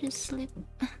comfy. I just sleep.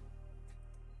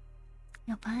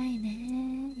 Yabai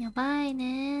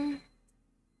ne.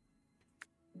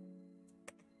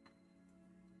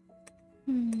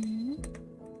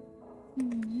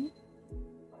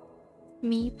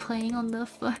 Me playing on the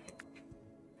phone.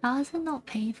 How is it not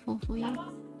painful for you?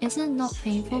 Is it not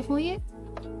painful for you?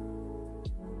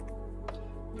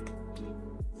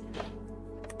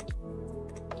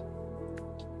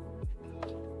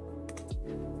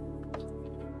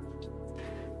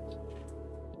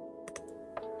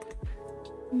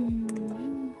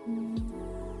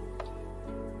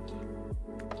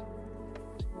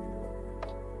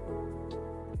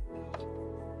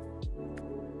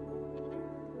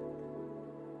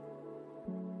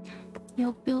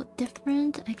 You're built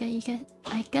different. I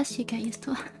guess you get used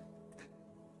to it.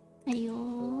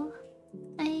 Ayo.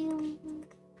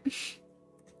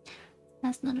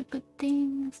 That's not a good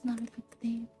thing. That's not a good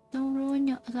thing. Don't ruin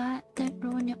your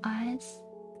eyes.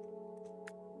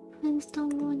 Please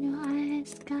don't ruin your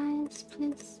eyes, guys.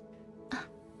 Please.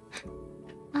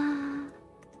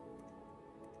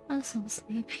 I'm so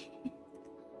sleepy.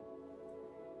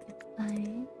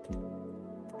 Goodbye.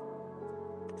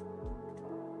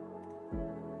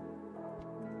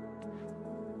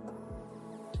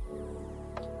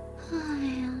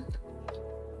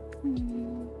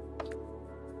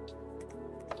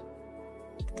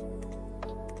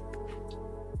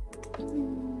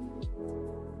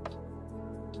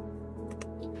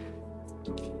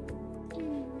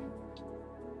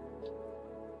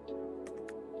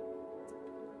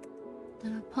 The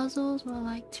puzzles were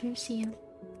like 2 cm.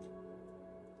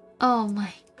 Oh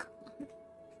my god.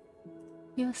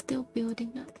 You're still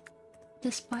building them,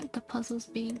 despite the puzzles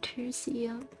being 2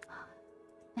 cm.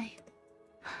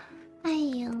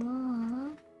 Ayo.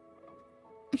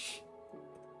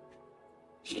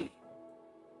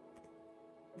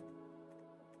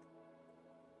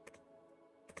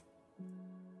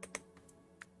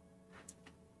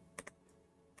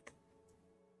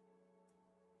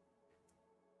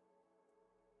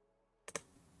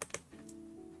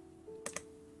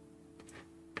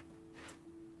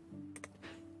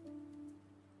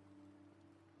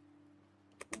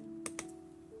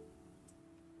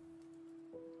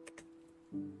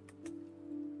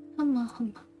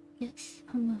 Humma. Yes,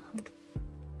 humma.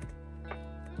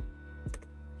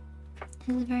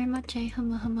 This is very much a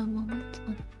humma moment.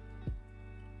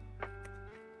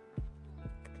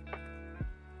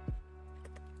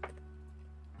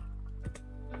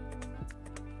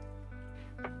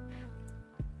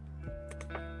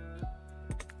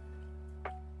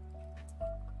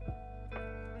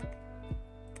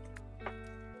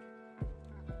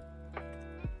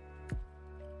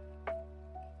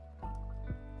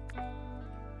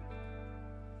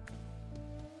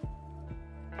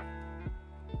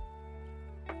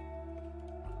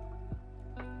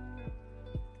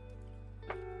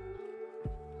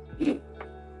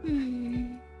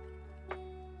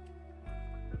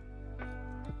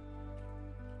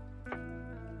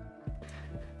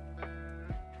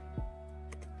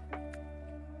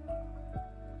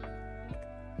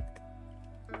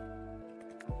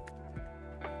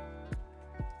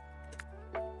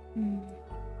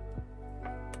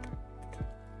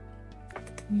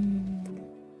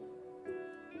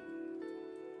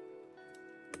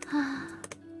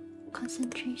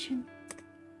 Concentration.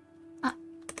 Ah.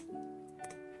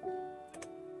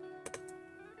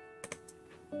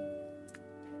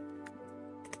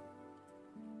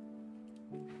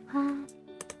 Ah.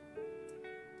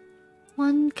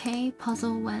 1K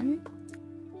puzzle when?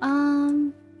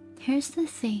 Here's the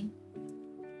thing.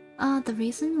 The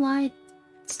reason why I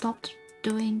stopped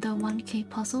doing the 1K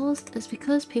puzzles is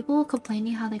because people were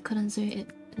complaining how they couldn't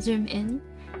zoom in,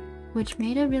 which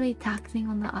made it really taxing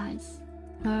on the eyes.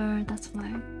 So that's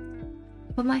why.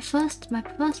 But my first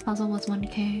puzzle was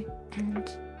 1K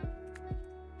and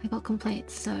I got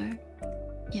complaints, so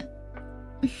yeah.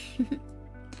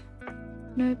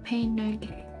 No pain, no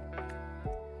gain.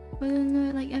 But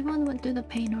no, like everyone went through the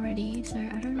pain already, so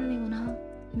I don't really wanna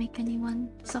make anyone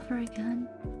suffer again.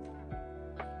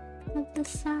 That's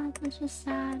just sad, that's just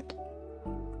sad.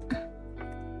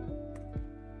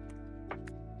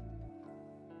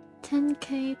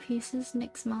 $10K pieces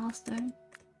next milestone.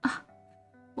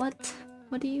 What?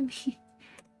 What do you mean?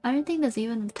 I don't think there's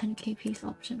even a 10K piece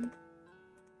option.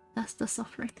 That's the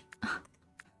suffering.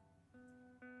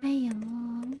 Hey,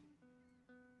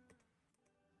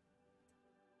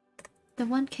 the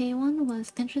 1K one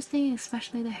was interesting,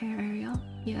 especially the hair area.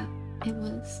 Yeah, it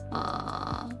was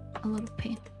a lot of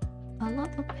pain. A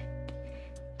lot of pain.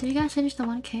 Did you guys finish the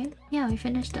 1K? Yeah, we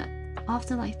finished it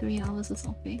after like 3 hours or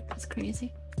something. That's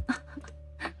crazy.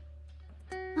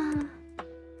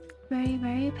 Very,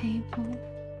 very painful.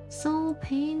 So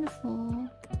painful.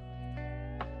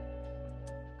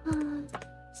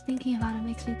 Just thinking about it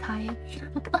makes me tired.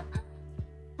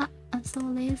 I'm so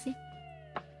lazy.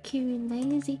 Kiwi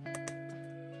lazy.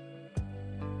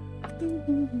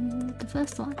 The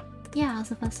first one. Yeah, it was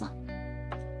the first one.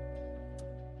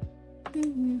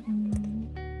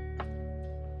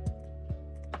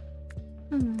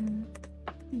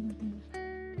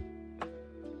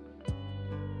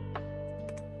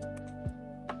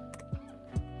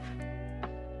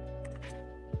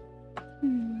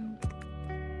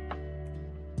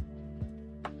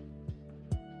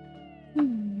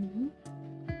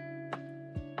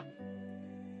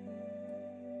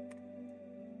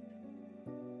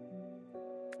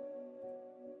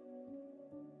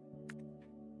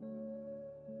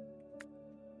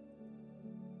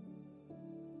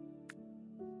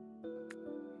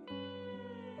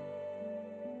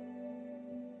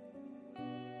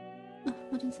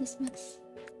 What is this mess?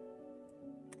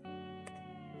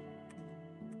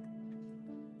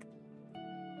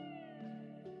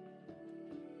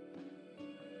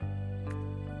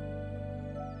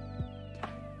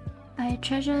 I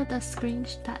treasure the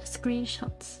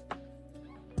screenshots.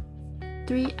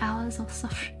 3 hours of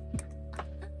suffering.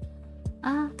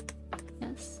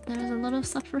 Yes, there is a lot of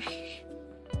suffering.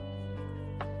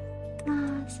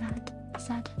 Sad,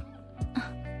 sad.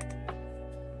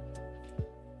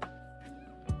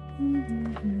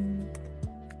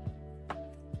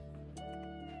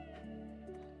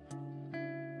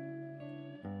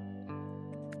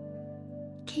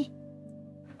 Okay.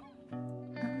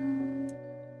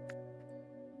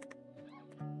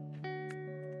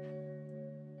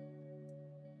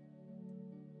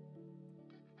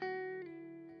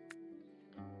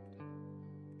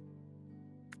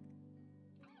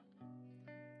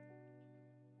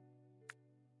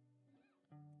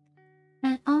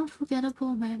 An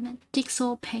unforgettable moment.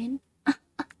 Jigsaw pain.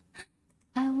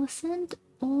 I will send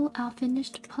all our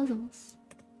finished puzzles.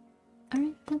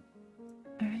 Alright then.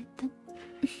 Alright then.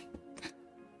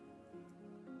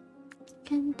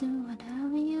 Can do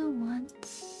whatever you want.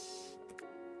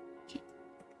 Okay.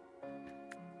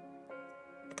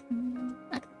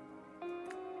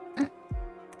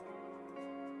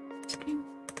 Scream.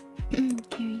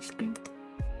 Carry scream.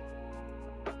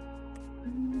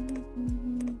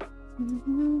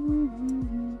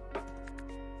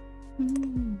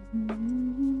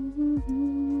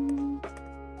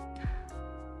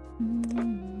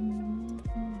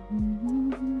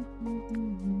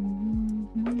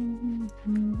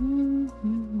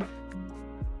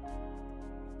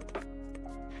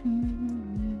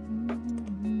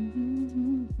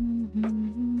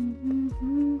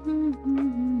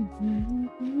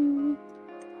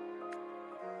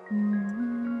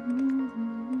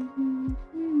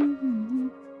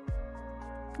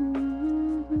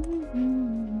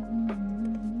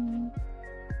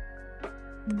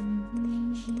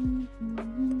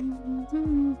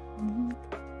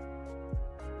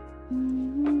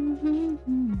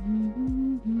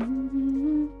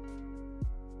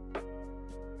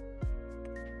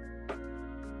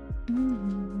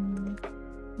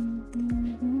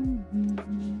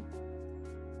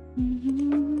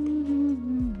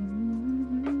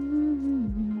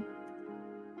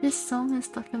 is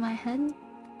stuck in my head.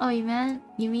 Oh, you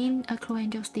mean a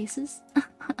cholangiostasis?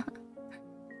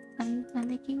 I'm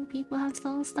making people have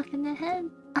songs stuck in their head.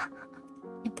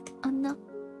 Oh no,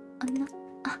 oh no.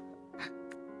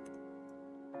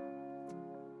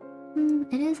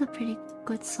 It is a pretty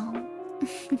good song.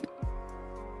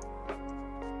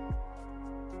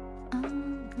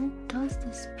 Where does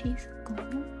this piece go?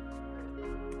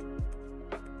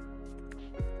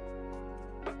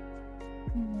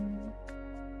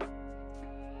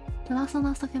 The last song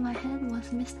that stuck in my head was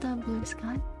Mr. Blue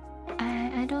Sky.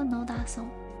 I don't know that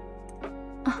song.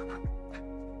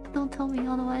 Don't tell me,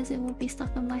 otherwise it will be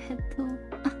stuck in my head too.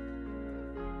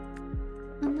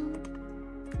 Oh no.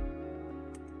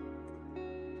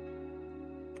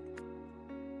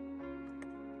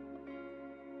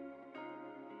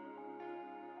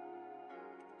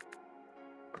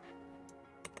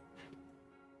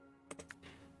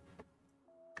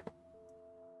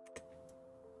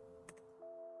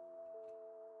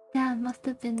 Yeah, I must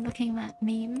have been looking at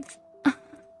memes.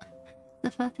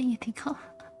 The first thing you think of.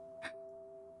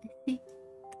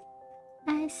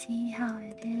 I see how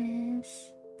it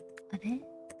is. Okay.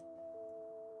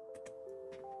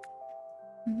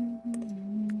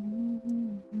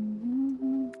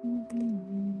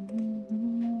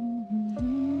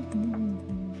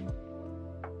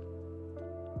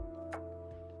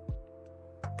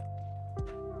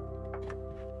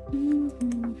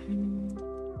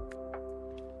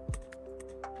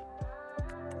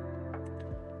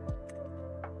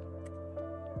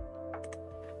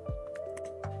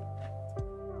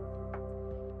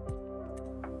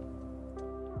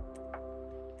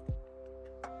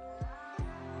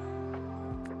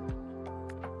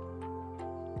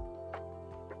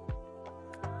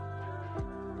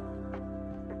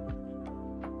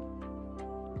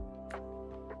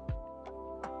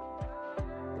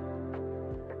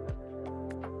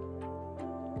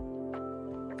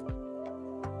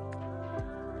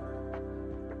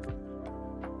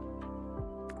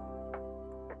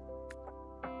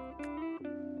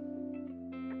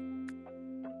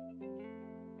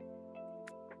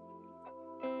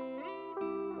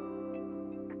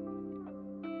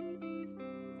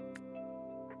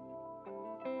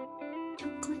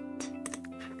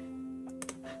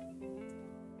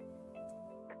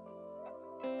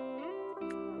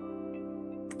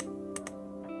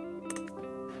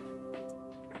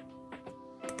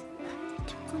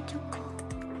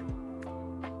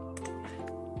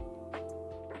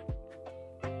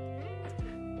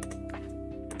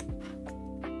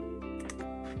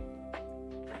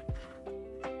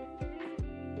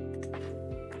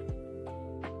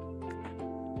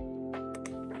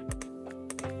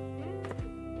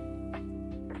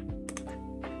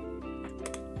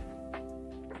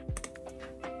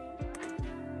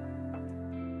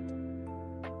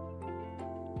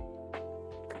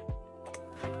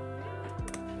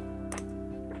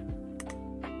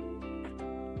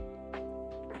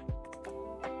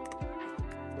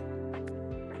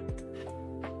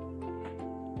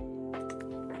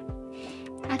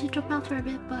 I had to drop out for a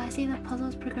bit, but I see the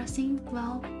puzzle's progressing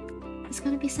well. It's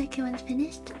gonna be so cute when it's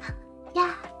finished.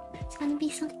 Yeah, it's gonna be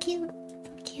so cute.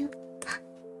 So cute.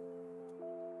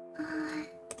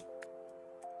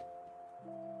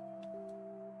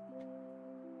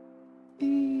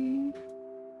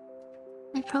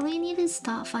 I probably need to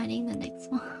start finding the next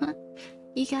one.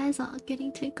 You guys are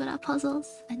getting too good at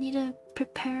puzzles. I need to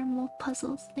prepare more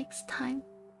puzzles next time.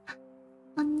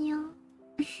 Annyeong.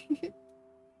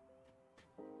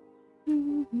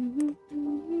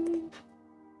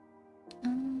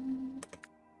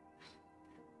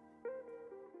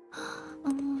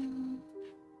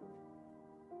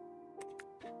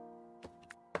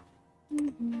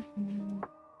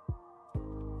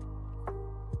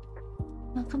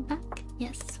 Welcome back.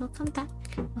 Yes, welcome back.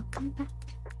 Welcome back.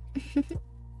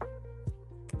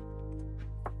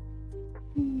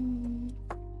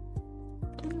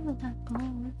 Don't know where that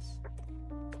goes.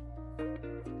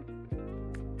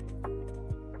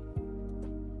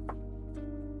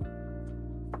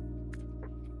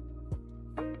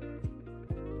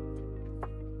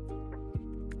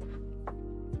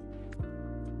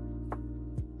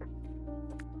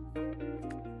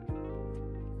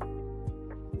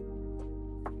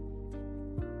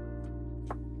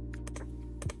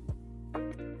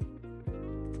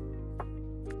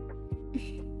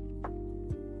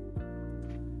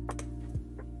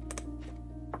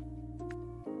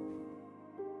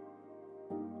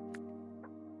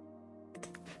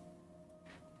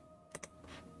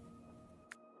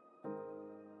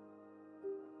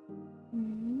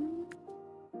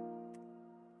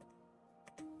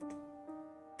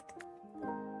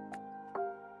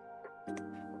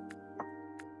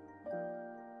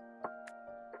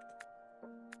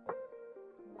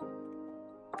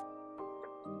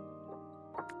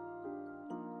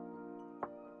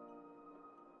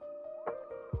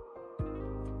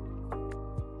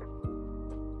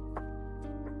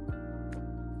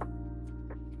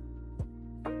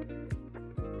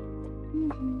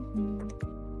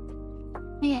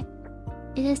 Okay,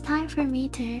 it is time for me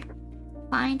to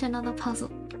find another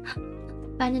puzzle.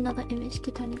 Find another image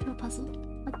to turn into a puzzle.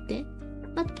 어때?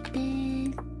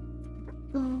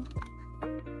 Oh.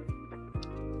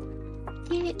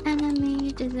 Cute anime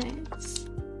desserts.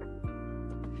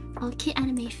 Or cute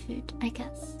anime food, I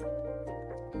guess.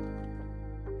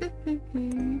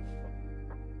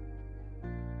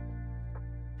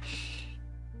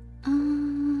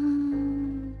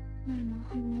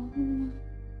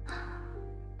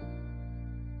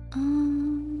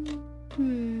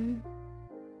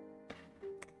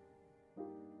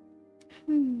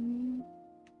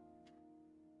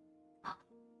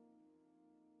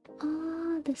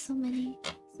 Oh, there's so many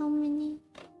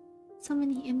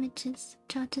images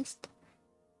which are just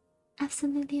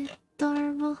absolutely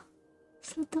adorable.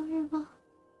 So adorable.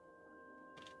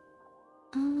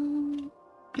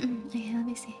 Okay, let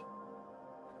me see.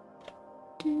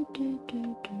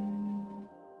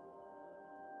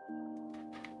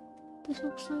 This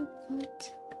looks so good.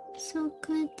 So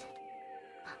good.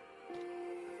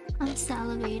 I'm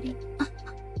salivating.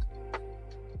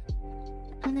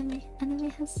 Anime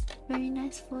has very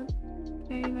nice food.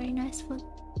 Very nice food.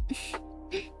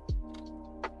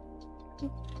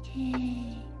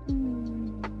 Okay.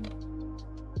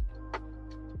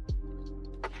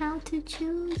 How to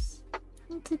choose?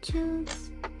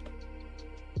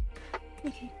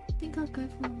 Okay, I think I'll go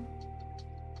for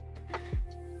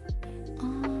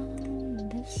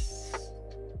this.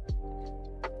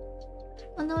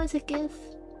 Oh no, it's a GIF.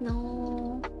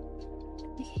 No.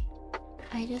 Okay.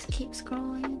 I just keep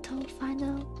scrolling until I find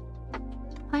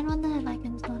one that I like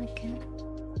and it's not a GIF.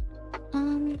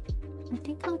 I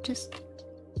think I'll just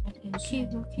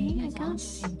keep looking, I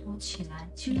guess.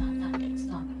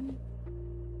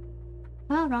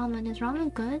 Well, ramen. Is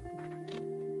ramen good?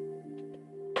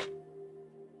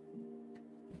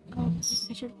 Oh,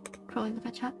 I should probably look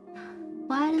at chat.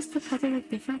 Why does the puzzle look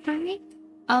different for me?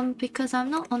 Because I'm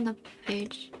not on the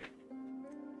page.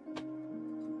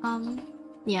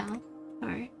 Yeah.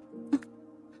 Sorry.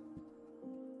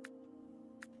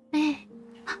 Hey,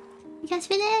 you guys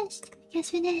finished!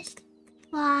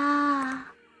 Wow!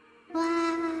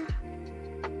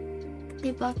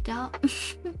 They bugged out.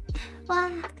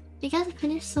 Wow! You guys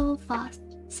finished so fast.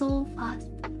 Oh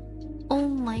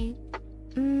my.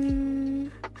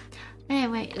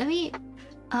 Anyway, let me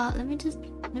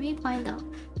find out.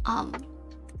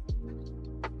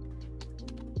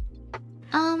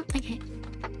 Okay.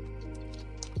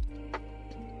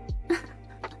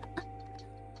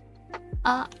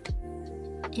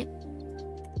 Yep.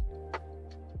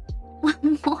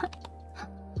 One more.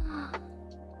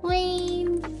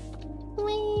 Wayne.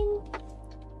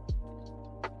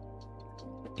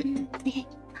 Okay.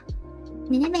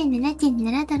 Ninomae Nanashi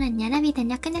Naradara Narabita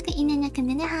Nakanaka Inanaka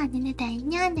Nanaha Nanata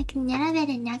Nyanaka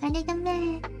Narabeta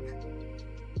Nakanaka.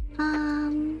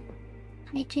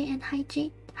 Hydrate and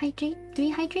hydrate. 3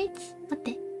 hydrates? What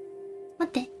the?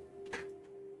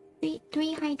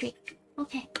 3 hydrate.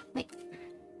 Okay, wait.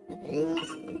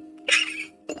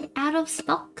 Out of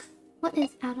stock? What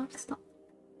is out of stock?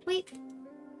 Wait.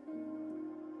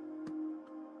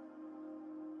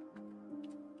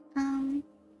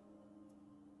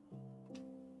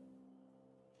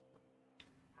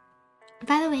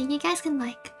 By the way, you guys can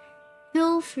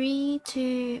feel free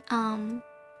to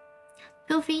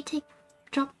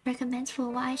drop recommends for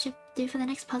what I should do for the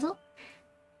next puzzle.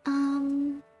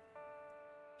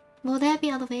 Will there be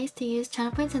other ways to use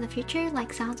channel points in the future,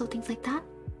 like sounds or things like that?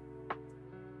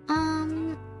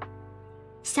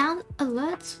 Sound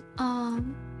alerts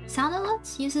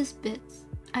uses bits.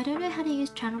 I don't know how to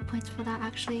use channel points for that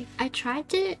actually. I tried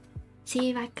to see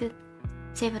if I could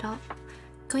save it off.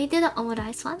 Can we do the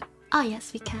omurice one? Oh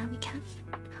yes, we can.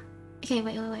 Okay,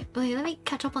 wait, let me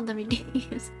catch up on the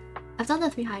reviews. I've done the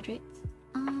 3 hydrates.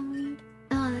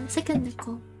 Second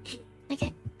nickel.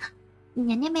 Okay.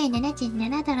 Ninomae Nanashi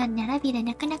Naradara Narabita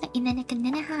Nakanaka Inanaka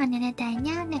Nanaha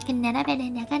Nanatanya Naka Narabeta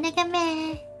Nakanaka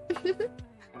me.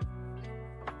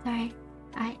 Sorry,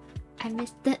 I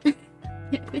missed it.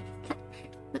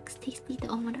 Looks tasty, the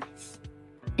omurice.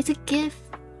 It's a GIF.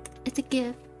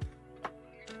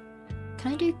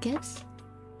 Can I do GIFs?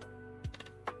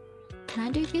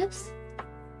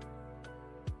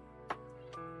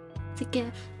 It's a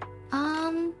GIF.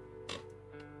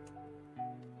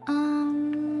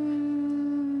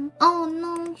 Oh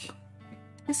no.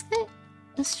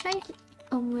 Let's try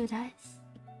omurice.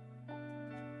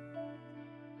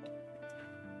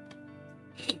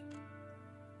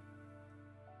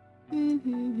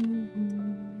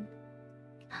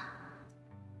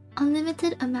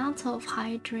 Unlimited amount of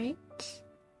hydrates.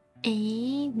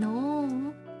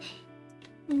 No.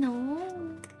 No.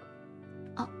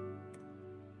 Oh.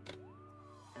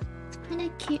 Kind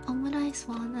of cute omelette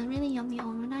one. A really yummy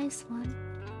omelette one.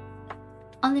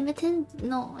 Unlimited?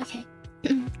 No. Okay.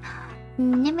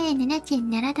 Ninomae Nanashi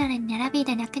Naradara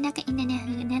Narabida Nakanaka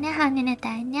Inanahu Nanaha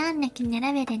Nanata Nanaki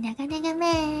Narabida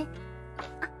Nakanagame.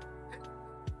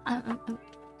 I'm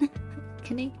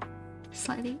kidding.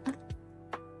 Slightly.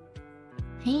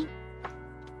 Hey.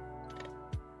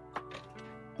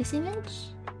 This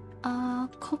image?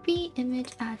 Copy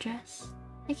image address.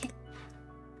 Okay.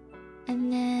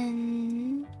 And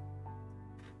then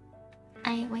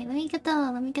wait, let me get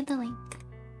the link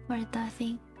for the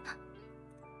thing.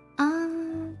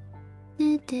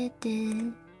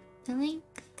 The link.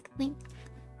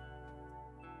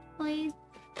 Wait,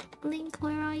 link,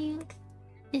 where are you?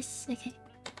 This, okay.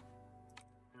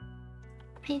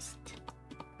 Paste.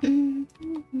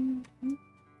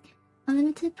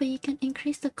 Unlimited, but you can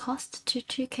increase the cost to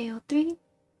 2k or 3.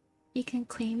 You can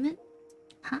claim it.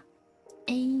 Huh?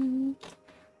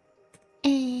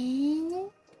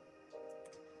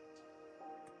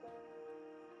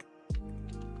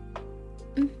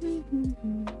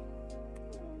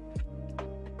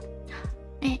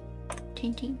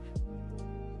 Changing.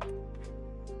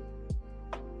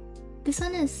 This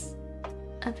one is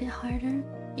a bit harder.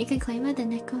 You can claim it, the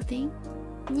Neko thing.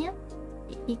 Yep.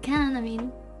 You can, I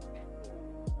mean.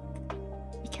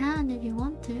 You can if you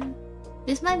want to.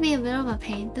 This might be a bit of a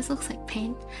pain. This looks like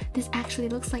pain. This actually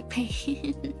looks like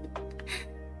pain.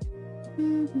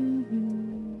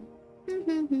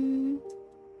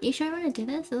 You sure you want to do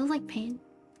this? It looks like pain.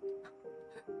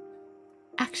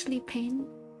 Actually pain.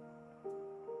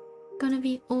 Gonna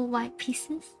be all white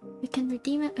pieces. We can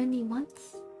redeem it only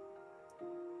once.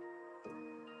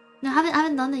 No, I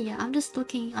haven't done it yet. I'm just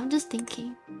looking. I'm just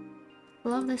thinking.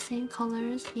 Love the same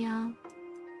colors. Yeah.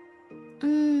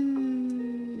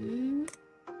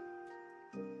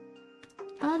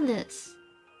 How about this?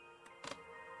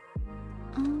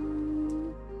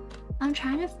 I'm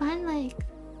trying to find like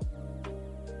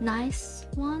nice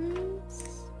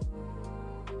ones.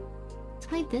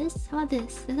 It's like this. How about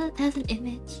this? This has an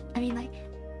image. I mean, like,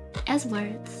 as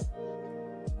words.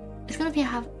 It's gonna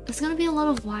be a lot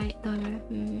of white though.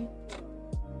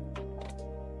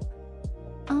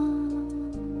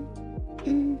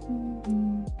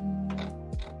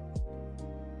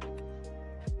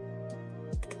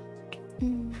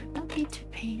 Don't be too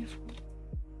painful.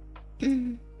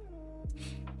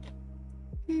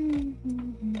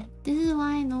 This is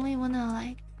why I normally wanna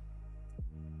like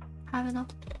have enough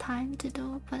time to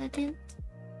do it, but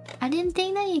I didn't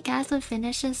think that you guys would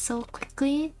finish it so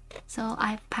quickly, so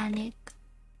I panicked.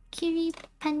 Kiri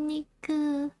panic.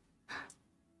 Panic.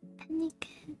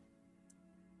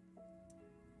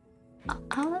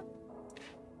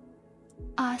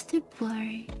 It's too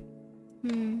blurry.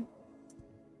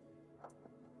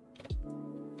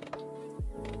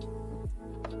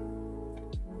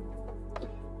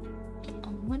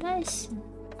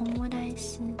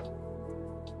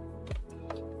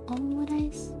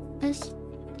 Omelette. That's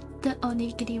the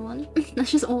onigiri one.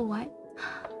 That's just all white.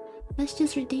 Let's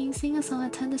just redeem, sing a song,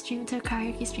 and turn the stream into a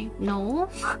karaoke stream. No.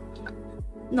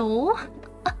 No.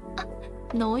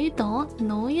 No, you don't.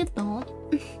 No, you don't.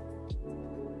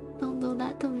 Don't do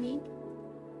that to me.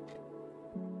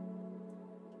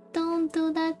 Don't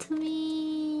do that to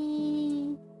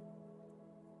me.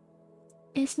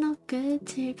 It's not good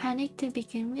to panic to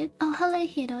begin with. Oh, hello,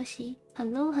 Hiroshi.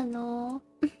 Hello, hello.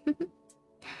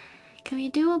 Can we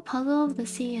do a puzzle of the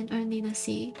sea and only the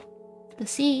sea? The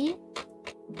sea?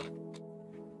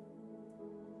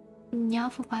 Yeah,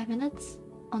 for 5 minutes?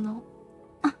 Oh no.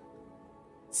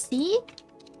 See?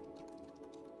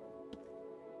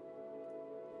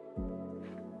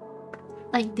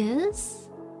 Like this?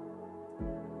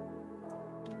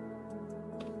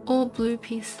 All blue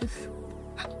pieces.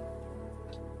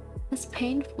 It's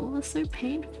painful. It's so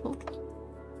painful.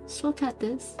 Just look at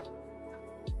this.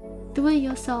 Do it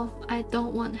yourself. I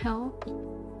don't want help.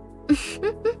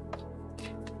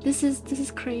 This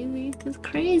is crazy. It's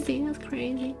crazy. That's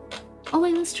crazy. Oh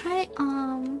wait, let's try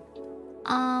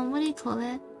what do you call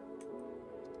it?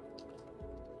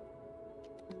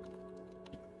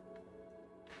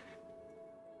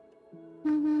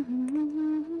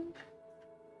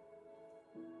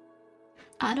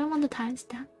 I don't want the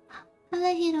timestamp. Hello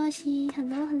Hiroshi.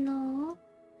 Hello, hello.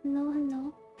 Hello,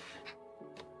 hello.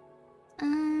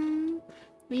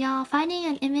 We are finding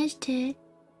an image to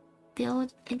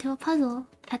build into a puzzle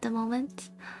at the moment.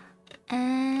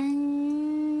 And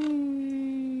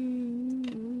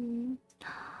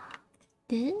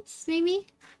this maybe?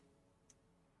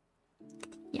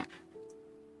 Yeah.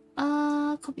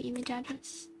 Copy image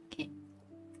address. Okay.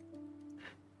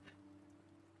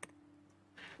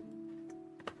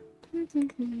 Okay.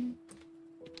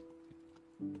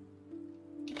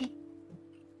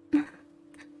 I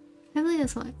believe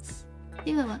this works.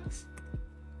 See if it works.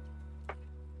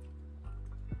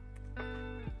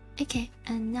 Okay,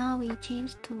 and now we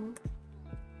change to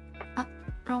up,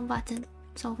 wrong button.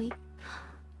 So we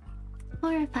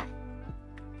 4 or 5.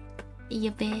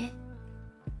 Yuppie.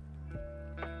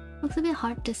 Looks a bit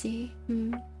hard to see.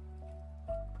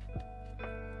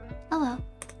 Oh well.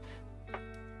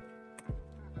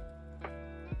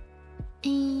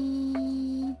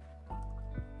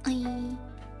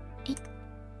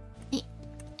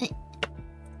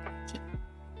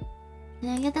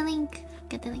 Now get the link.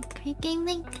 Get the link. Create game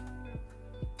link.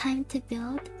 Time to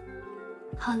build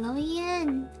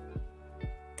HoloMyth.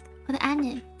 For the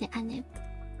anime. The anime.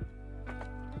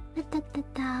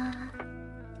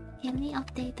 Can we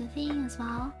update the thing as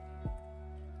well?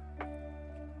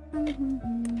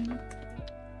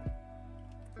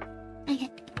 Okay,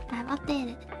 I've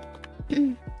updated.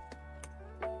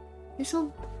 This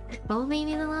will probably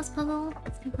be the last puzzle.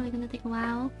 It's probably gonna take a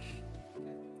while.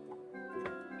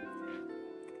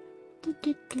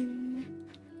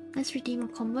 Let's redeem a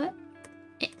combo.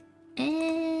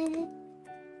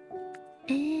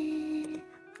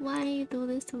 Why you do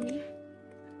this to me?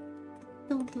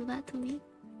 Don't do that to me.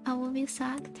 I will be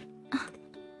sad.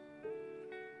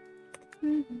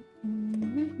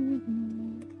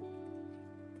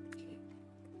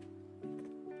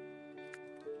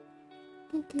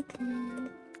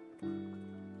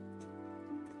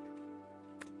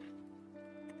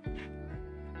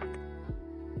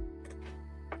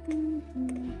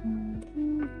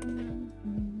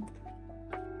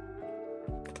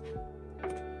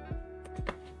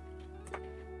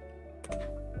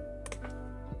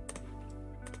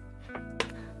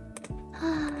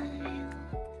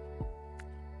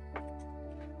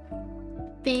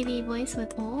 Baby voice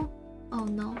with O? Oh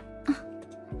no.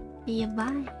 You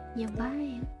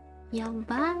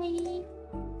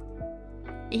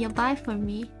buy for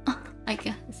me, I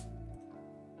guess.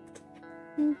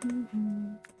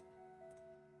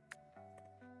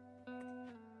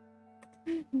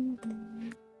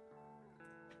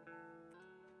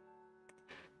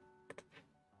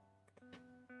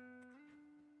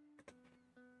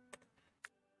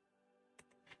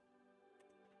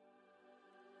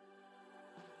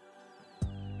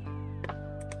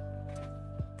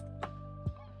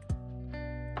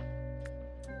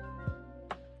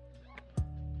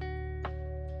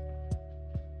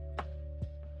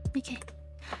 Okay,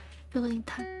 building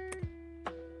time.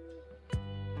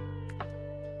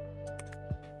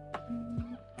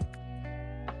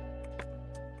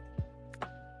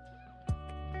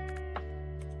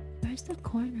 Where's the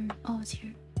corner? Oh, it's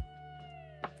here.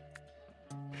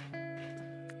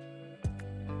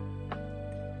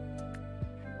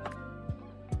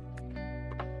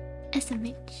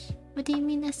 SMH? What do you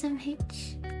mean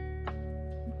SMH?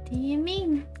 What do you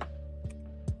mean?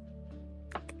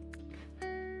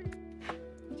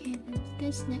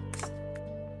 This next,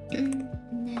 and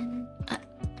then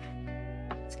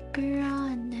it's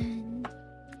Gura, and then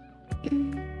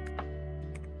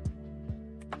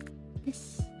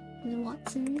this is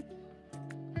Watson,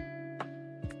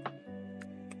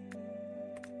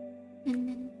 and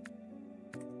then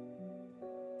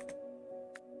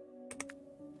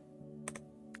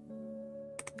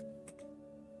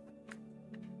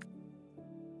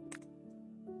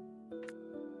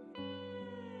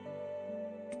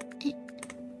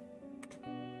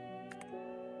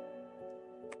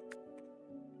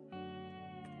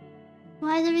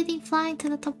why is everything flying to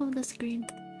the top of the screen?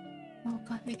 Oh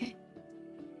god, okay.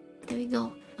 There we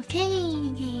go.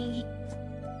 Okay.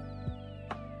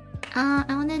 I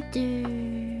wanna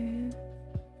do...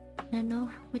 I don't know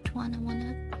which one I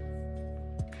wanna...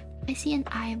 I see an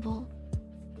eyeball.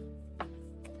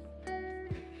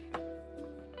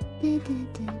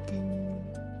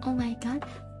 Oh my god.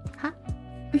 Huh?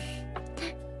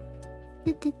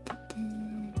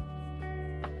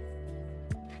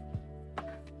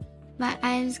 My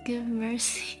eyes give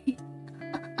mercy.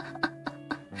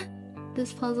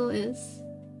 This puzzle has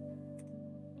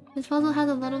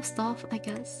a lot of stuff, I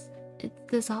guess. It's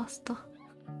disaster.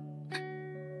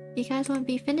 You guys won't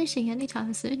be finishing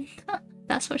anytime soon.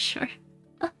 That's for sure.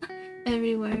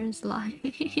 Everywhere is lying.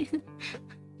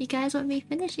 You guys won't be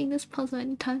finishing this puzzle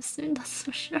anytime soon, that's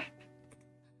for sure.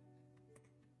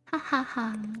 Ha ha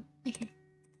ha. Okay.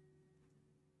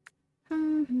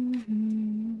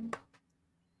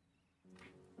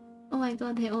 Oh my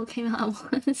god, they all came out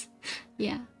at once.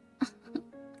 Yeah.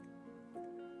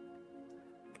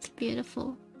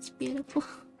 beautiful. It's beautiful.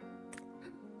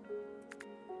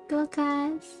 Go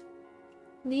guys.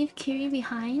 Leave Kiri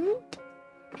behind.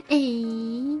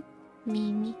 Hey,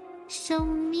 Mimi. So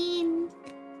mean.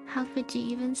 How could you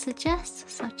even suggest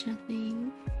such a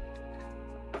thing?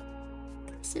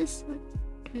 This is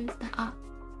who's the up.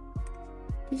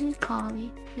 This is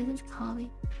Carly. This is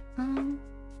Carly.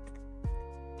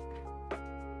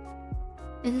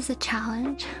 Is this a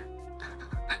challenge?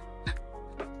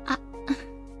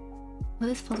 Well,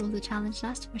 this puzzle was a challenge,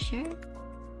 that's for sure.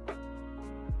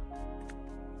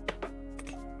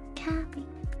 Cabby.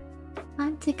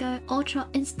 Time to go ultra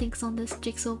instincts on this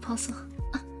jigsaw puzzle.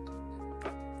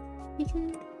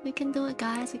 We can do it,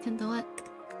 guys. We can do it.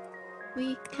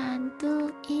 We can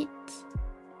do it.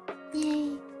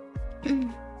 Yay.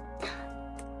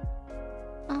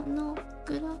 Oh no,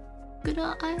 Gura,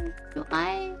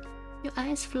 your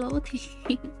eye is floating.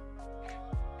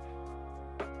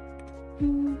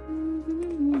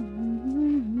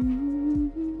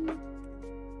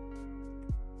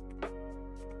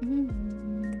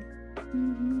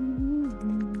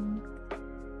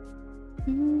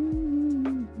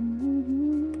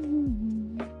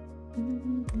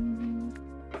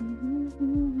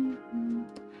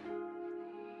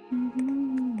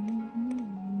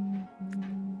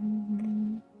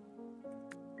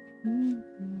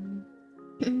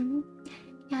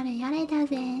 Yada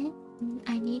does it.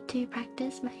 I need to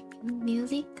practice my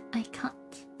music. I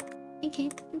can't. Okay,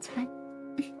 it's fine.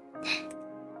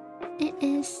 It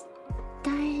is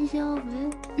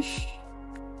daijoubu. It's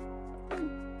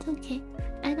okay.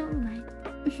 I don't mind.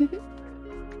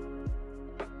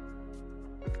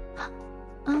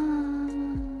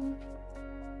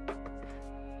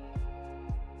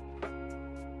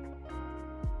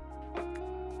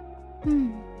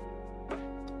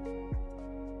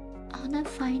 I wanna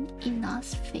find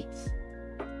Ina's face.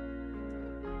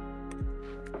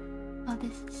 Oh,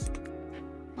 this is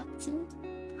what's in.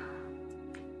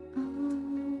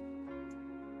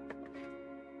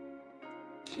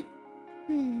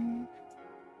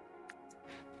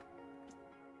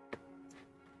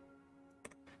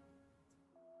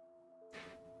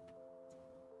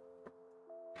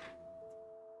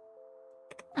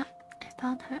 I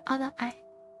found her other eye.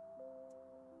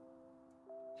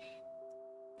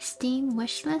 Steam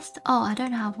wishlist? Oh, I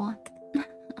don't have one.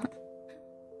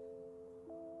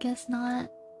 Guess not.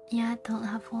 Yeah, I don't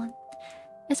have one.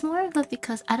 It's more of a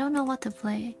because I don't know what to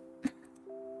play.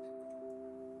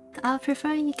 I would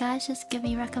prefer you guys just give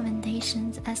me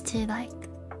recommendations as to like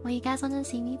what you guys want to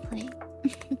see me play.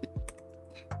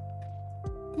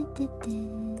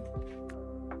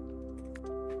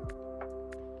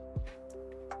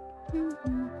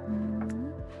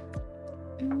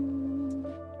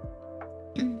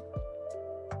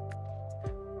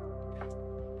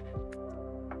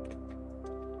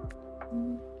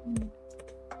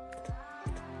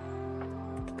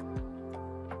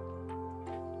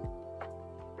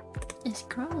 Is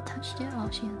Gura attached yet? Oh,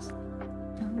 she is.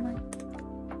 Never mind.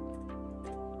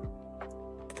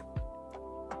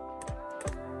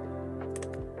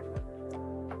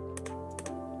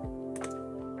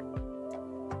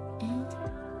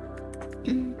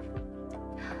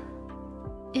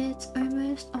 It's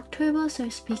almost October, so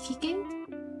spooky game.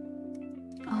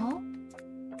 Oh.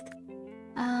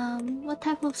 What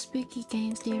type of spooky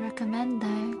games do you recommend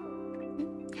though?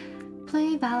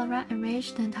 Play Valorant and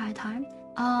Rage the entire time.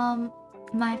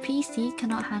 My PC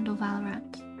cannot handle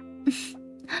Valorant.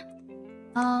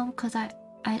 Cause I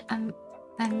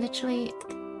literally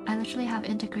have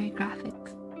integrated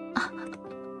graphics.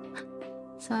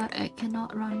 So I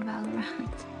cannot run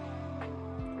Valorant.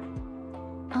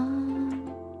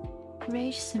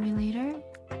 Rage Simulator?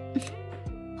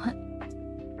 What?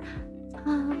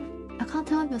 I can't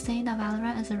tell if you're saying that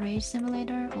Valorant is a rage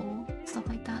simulator or stuff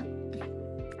like that.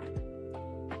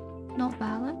 Not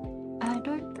Valorant?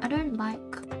 I don't like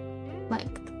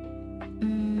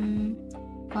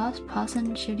first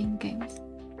person shooting games.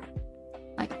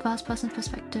 Like first person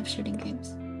perspective shooting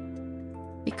games.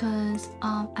 Because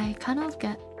I kind of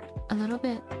get a little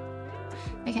bit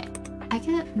okay, I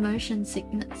get motion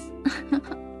sickness.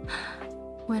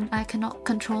 When I cannot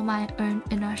control my own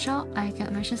inertia, I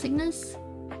get motion sickness,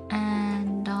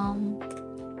 and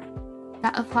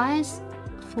that applies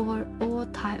for all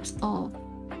types of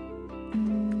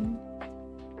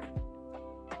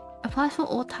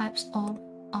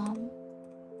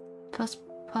first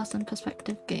person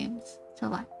perspective games. So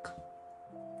like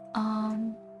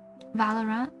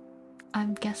Valorant,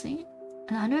 I'm guessing,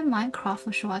 and I know Minecraft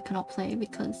for sure I cannot play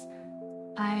because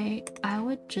I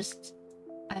would just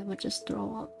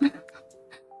throw up.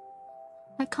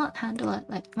 I can't handle it.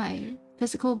 Like my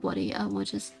physical body, I will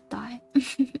just die.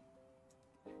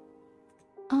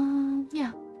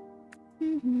 Yeah.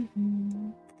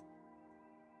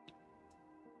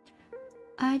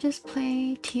 I just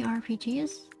play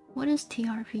TRPGs. What is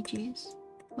TRPGs?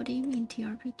 What do you mean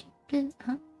TRPG?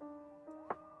 Huh?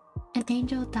 An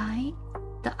angel died?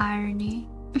 The irony.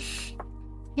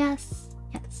 Yes,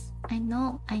 yes. I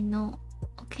know.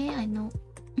 Okay, I know.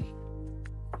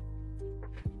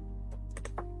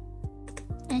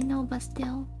 I know, but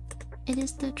still, it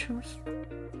is the truth.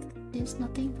 It is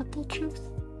nothing but the truth.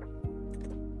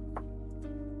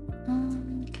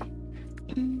 Okay.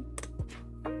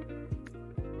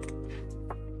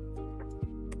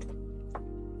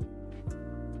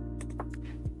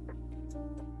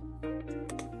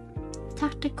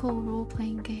 Tactical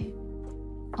role-playing game.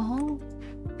 Oh,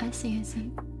 I see.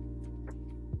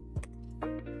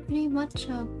 Pretty much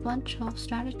a bunch of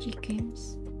strategy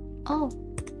games. Oh,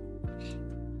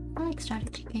 I like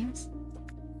strategy games.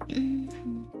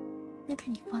 They're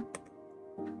pretty fun.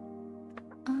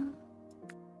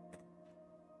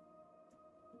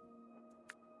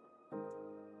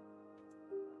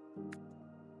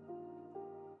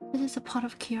 This is a part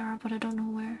of Kiara, but I don't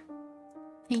know where.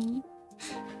 Thingy.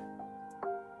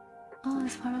 Oh,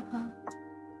 it's part of a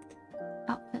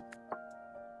outfit.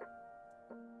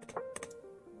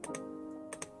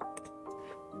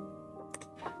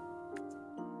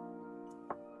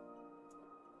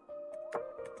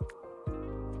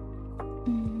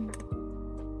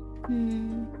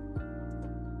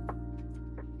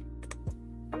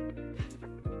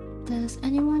 Does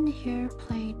anyone here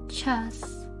play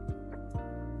chess?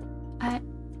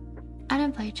 I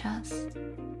don't play chess.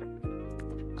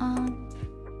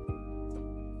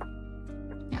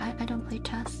 Yeah, I don't play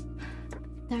chess.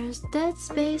 There's Dead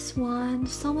Space 1,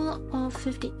 Summer of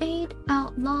 58,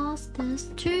 Outlaws. There's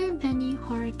too many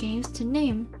horror games to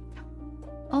name.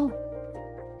 Oh,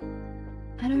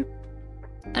 I don't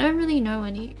really know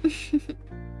any.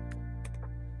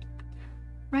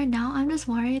 Right now, I'm just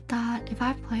worried that if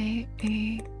I play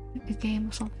a game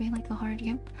or something like a horror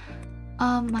game,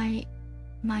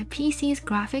 my PC's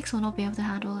graphics will not be able to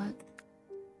handle it.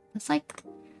 That's like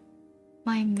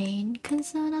my main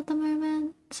concern at the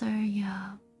moment. So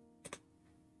yeah.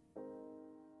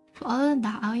 But other than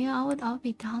that, I would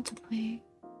be down to play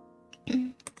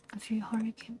a few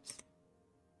horror games.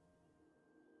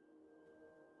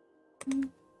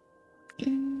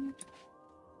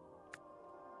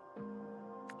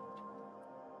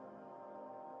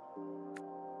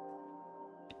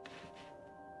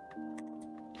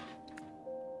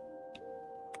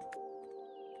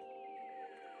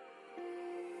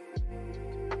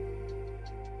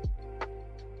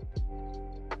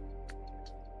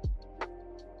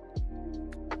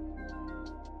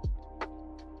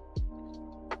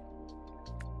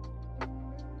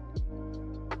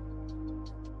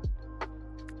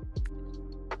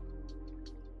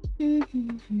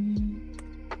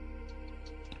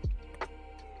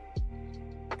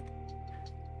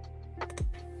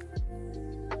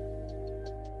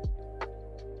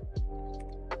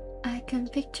 I can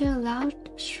picture loud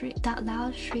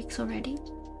shrieks already.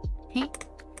 Hey,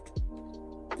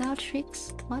 loud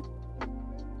shrieks? What?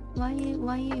 Why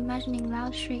are you imagining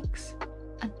loud shrieks?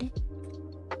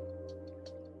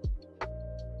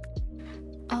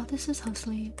 Oh, this is her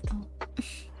sleep. Oh.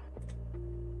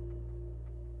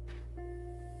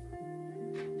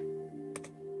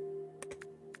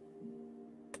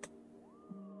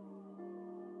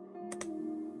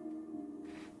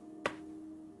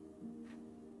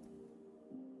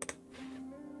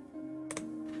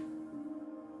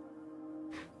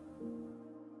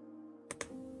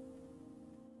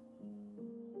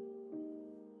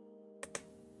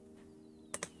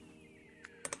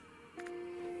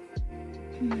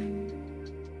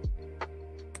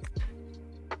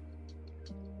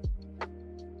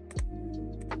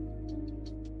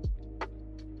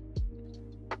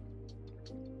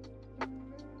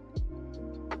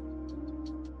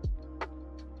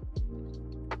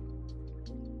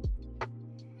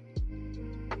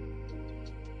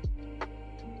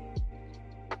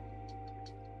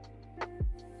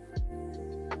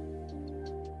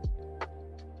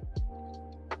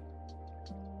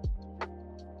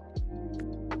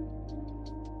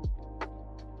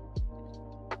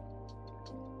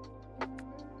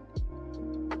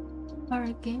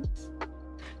 Horror games?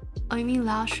 Oh, you mean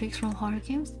loud shrieks from horror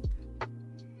games?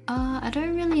 I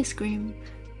don't really scream,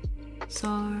 so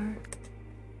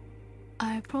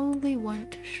I probably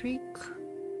won't shriek.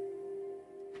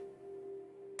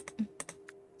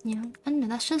 Yeah, I don't know,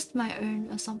 that's just my own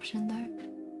assumption though.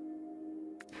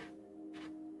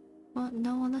 Well,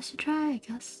 no, unless you try, I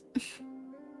guess.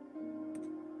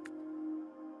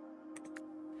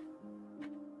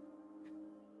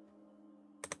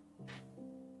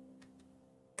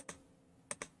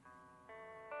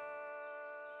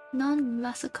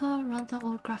 Non-massacre rather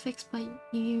old graphics, but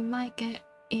you might get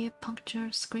ear puncture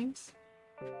screams.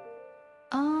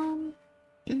 I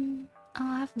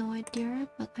have no idea,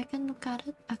 but I can look at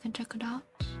it. I can check it out.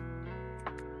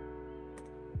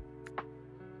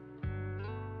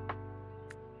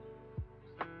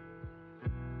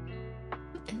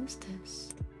 What is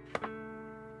this?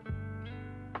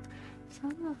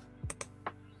 Fauna.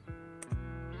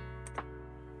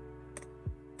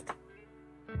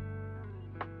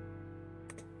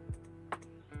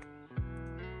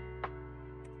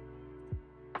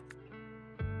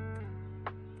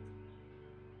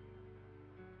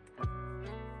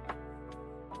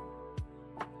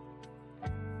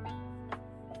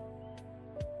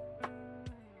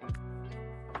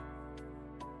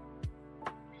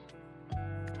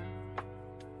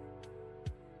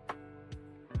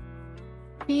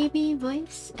 Baby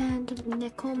voice and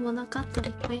Neko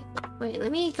Monogatari. Wait,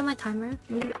 let me get my timer.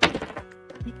 Let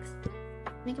me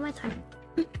get my timer.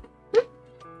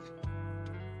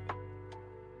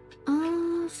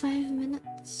 5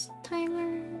 minutes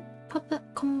timer. Puppet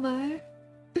combo.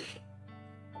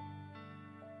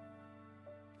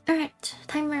 Alright,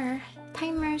 timer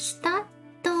start.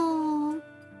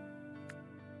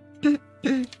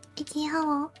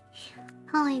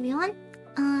 Hello everyone.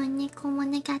 Neko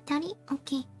Monogatari.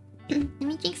 Okay. Let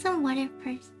me drink some water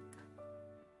first.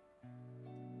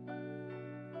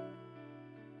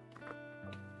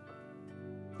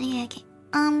 Okay.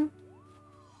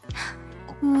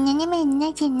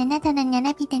 Nanashi nanatara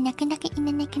narabita nakanaka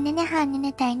inanaka nanaha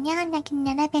nanatanya naka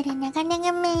narabere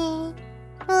nakanagame.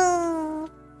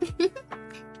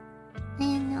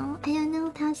 I don't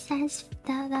know if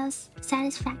that was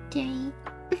satisfactory.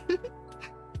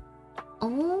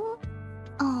 Oh.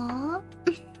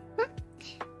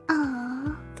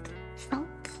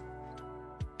 Thunk.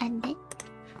 And it.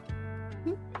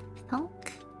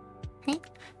 Thunk. Hey.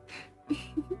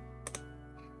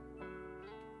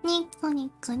 Nico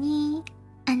Nico ni.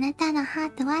 あなたのハ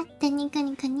ートはってニコ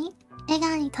ニコに笑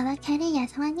顔に届けるや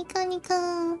つはニコニコ。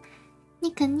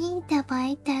ニコにって覚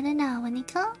えてるのはニ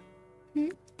コ。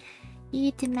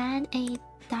You demand a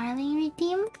darling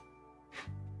redeem?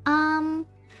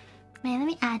 Wait, let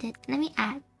me add it. Let me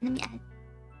add.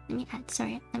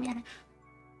 Sorry, let me add.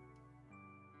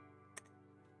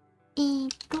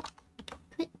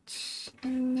 Twitch,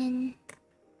 and then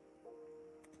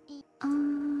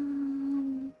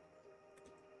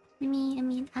let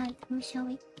me add. Let me show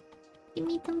it. Give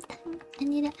me some time. I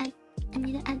need to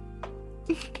add.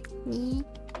 Yeah.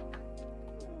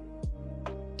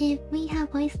 If we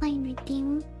have voice line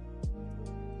redeem.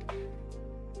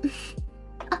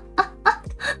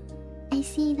 I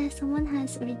see that someone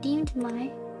has redeemed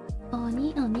my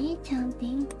Oni-chan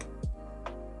thing.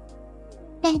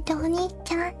 Red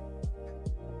Oni-chan.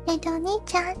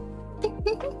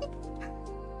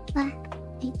 Wow,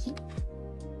 thank you.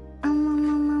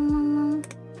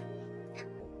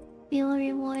 Fuel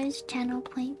rewards channel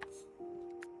points.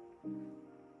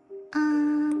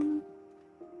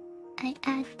 I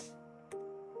add.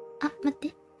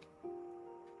 Mate.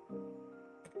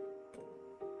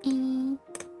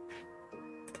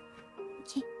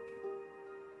 Okay.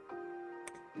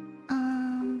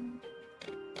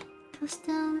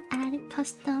 Custom, add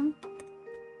custom.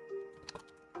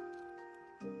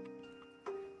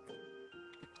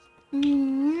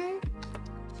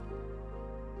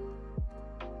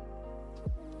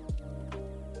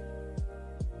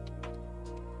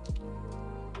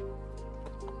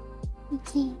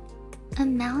 Okay.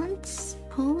 Amounts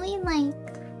probably like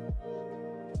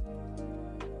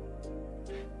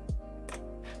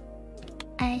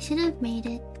I should have made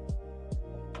it.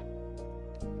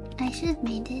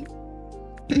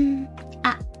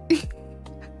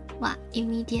 What?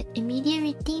 Immediate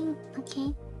redeem.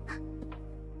 Okay.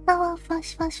 Oh,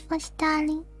 flush,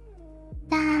 darling.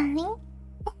 Ayo.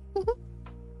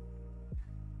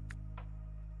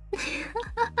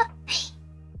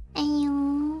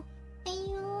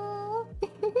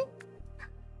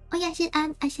 Oh yeah, I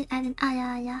should add an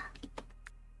yeah.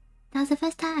 That was the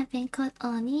first time I've been called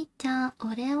Oni-chan.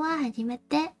 Ore wa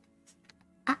hajimete.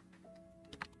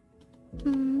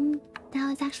 That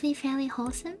was actually fairly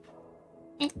wholesome.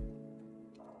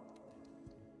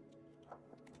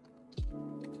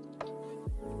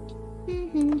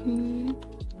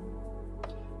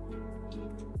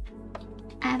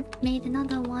 I've made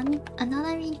another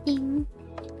redeem.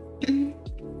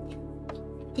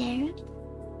 There.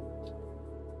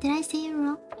 Did I say it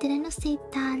wrong? Did I not say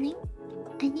darling?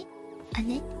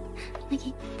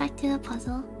 Okay, back to the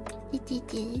puzzle.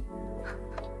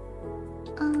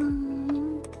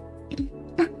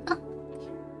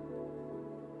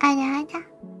 Ada.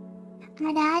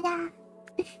 Ada.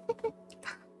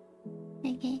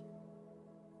 Okay.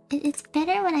 It's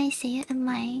better when I say it in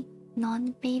my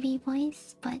non-baby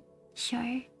voice, but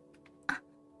sure.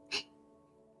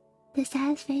 The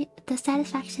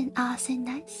satisfaction are so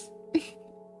nice.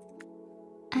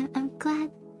 I'm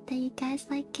glad that you guys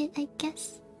like it, I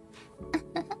guess.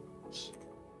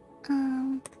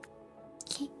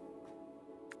 Okay.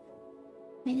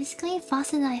 Wait, this is going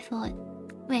faster than I thought.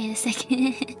 Wait a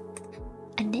second.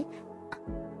 And it?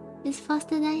 It's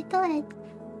faster than I thought.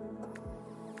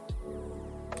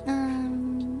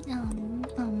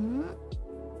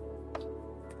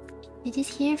 You're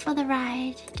just here for the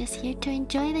ride. Just here to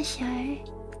enjoy the show.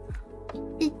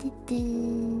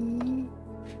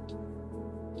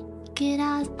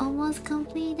 Gura's almost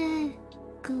completed.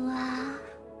 Gura.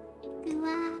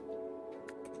 Gura.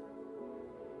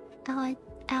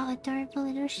 Our adorable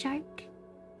little shark.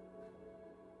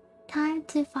 Time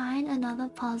to find another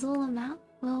puzzle amount.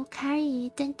 We'll carry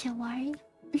you, don't you worry.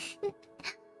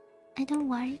 I don't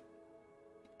worry.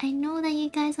 I know that you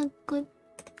guys are good.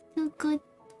 So good.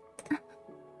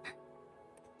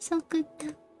 So good.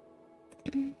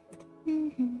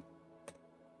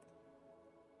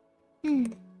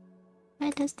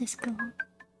 Where does this go?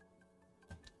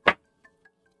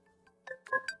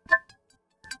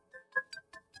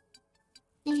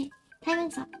 Okay, time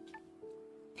is up.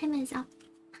 Time is up.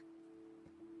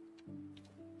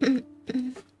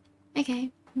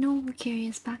 Okay, no more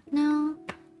curious back now.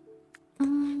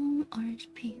 Orange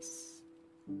piece.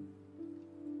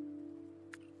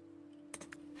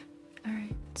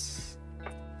 Alright.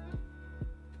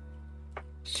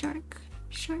 Shark.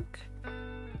 Shark.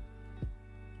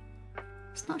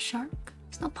 It's not shark.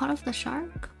 It's not part of the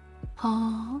shark.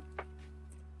 Huh?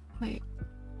 Wait.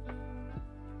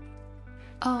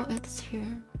 Oh, it's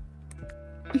here.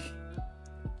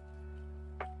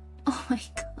 Oh my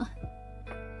god.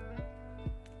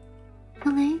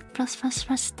 Hello,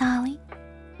 plus, darling.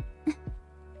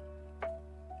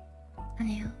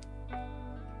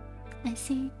 I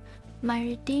see. My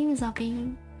routines are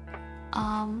being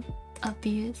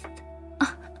abused.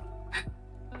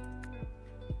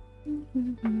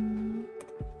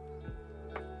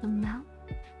 Lamau?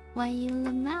 Why you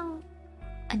lamau?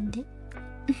 Ande?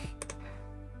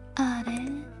 Are.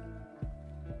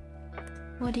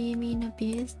 What do you mean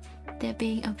abused? They're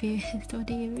being abused. What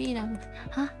do you mean?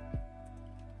 Huh?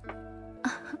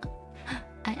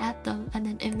 I add them and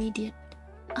then immediate.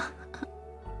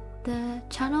 The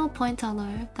channel points are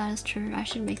low. That is true. I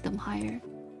should make them higher.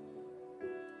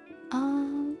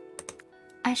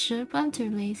 I should, but I'm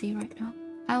too lazy right now.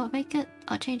 I will make it.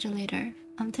 I'll change it later.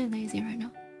 I'm too lazy right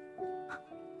now.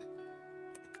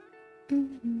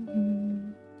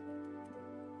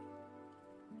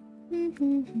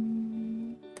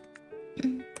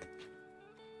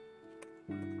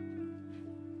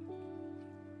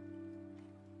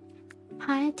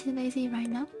 Hi, too lazy right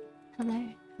now. Hello,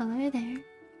 hello there.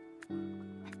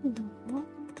 Hello,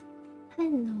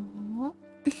 hello.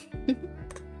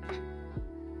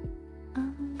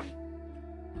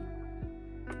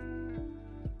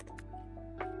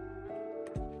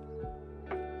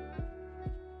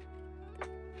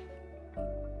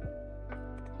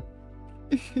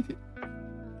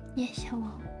 Yes,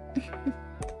 hello.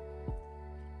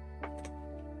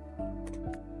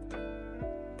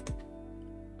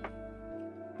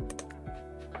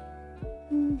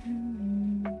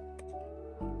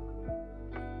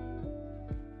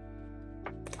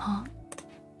 Huh?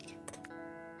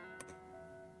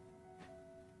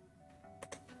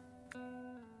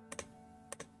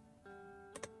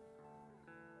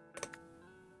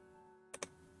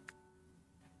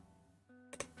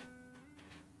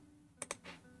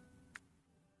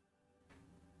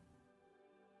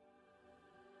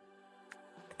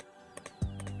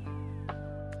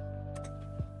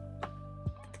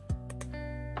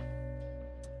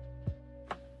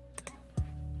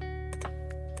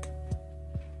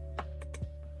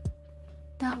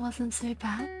 That wasn't so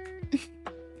bad.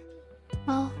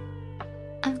 Well,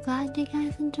 I'm glad you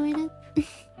guys enjoyed it.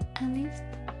 At least.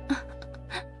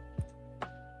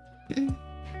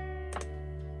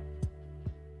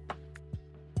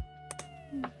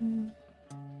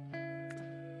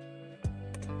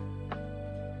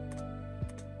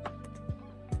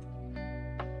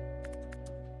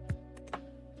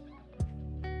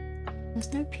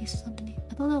 There's no pieces underneath.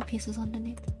 I thought there were pieces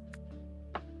underneath.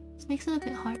 This makes it a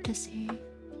bit hard to see.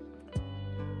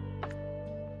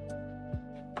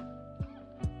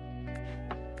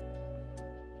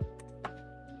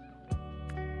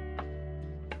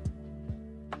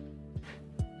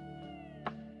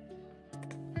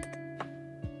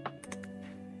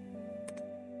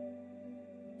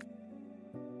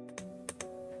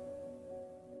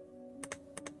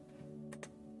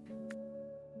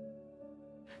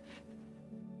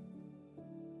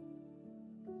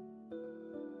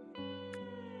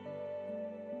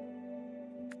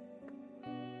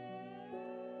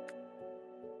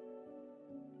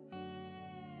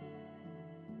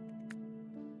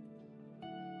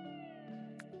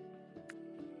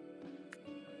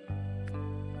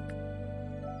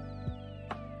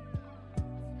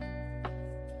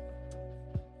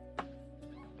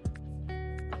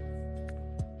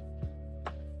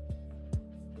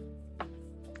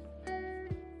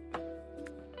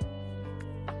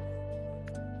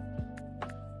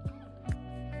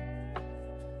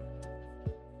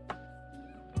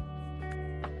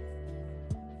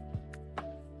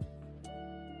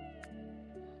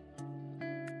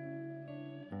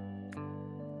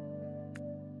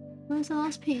 Where's the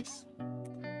last piece?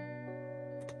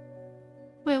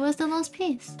 Wait, where's the last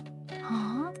piece?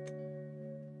 Huh?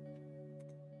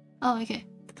 Oh, okay.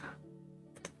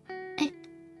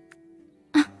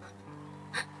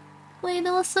 Wait,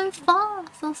 that was so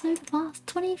fast! That was so fast.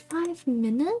 25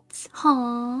 minutes?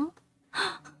 Huh?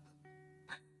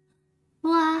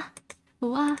 Wah!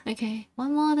 Wah! Okay,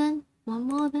 one more then. One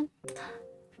more then.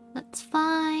 Let's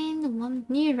find one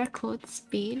new record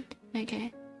speed.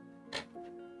 Okay.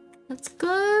 Let's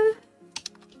go!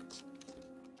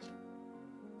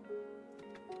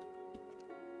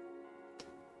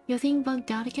 Your thing bugged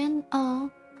out again?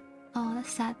 Oh. Oh,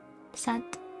 that's sad. Sad.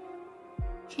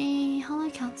 Okay,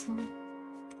 HoloCouncil.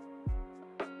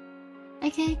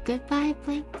 Okay, goodbye,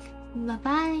 Blink.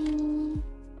 Bye-bye.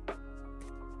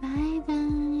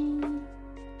 Bye-bye.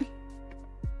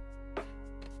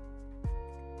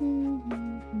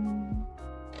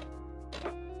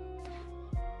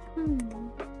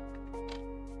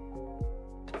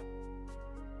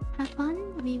 Have fun?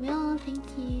 We will, thank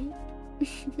you.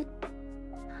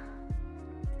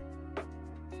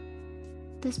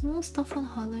 There's more stuff on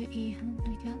HoloMyth,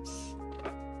 I guess.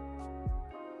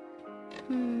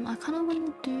 I kind of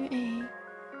want to do a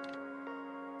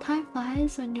time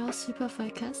flies when you're super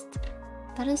focused.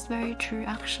 That is very true,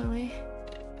 actually.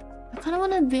 I kind of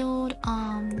want to build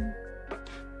I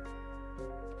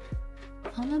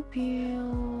want to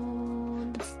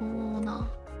build Fauna.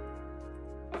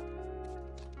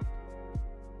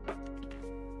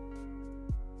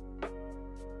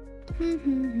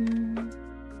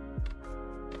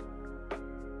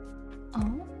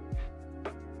 Oh,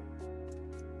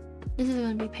 this is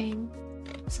gonna be pain.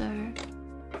 So.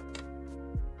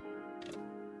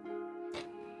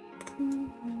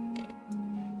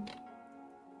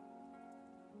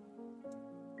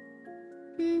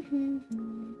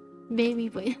 Baby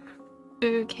boy.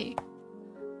 Okay.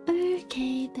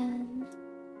 Okay then.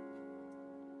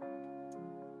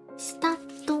 Stop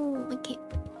though. Okay.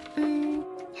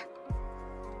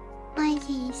 Like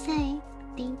he said,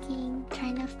 thinking,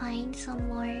 trying to find some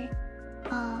more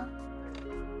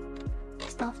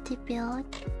stuff to build.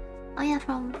 Oh yeah,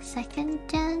 from 2nd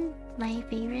gen, my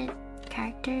favorite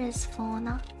character is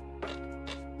Fauna.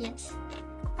 Yes.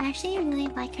 I actually really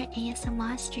like her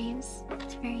ASMR streams.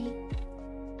 It's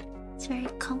very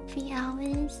comfy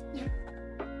hours. Yeah.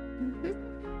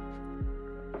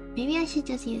 Maybe I should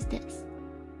just use this.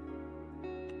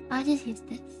 I'll just use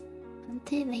this. I'm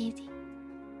too lazy.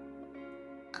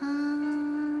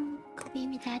 Copy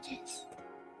image address.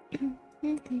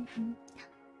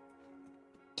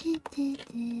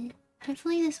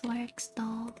 Hopefully this works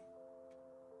though.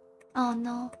 Oh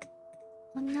no.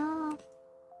 Oh no.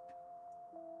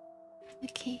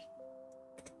 Okay.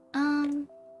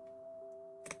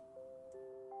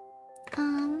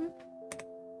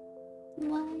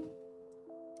 Why?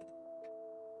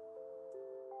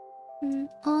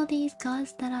 All these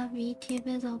gods that are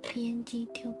VTubers or PNG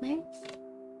tubers?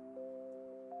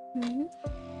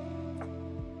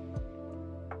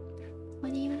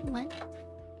 What do you want?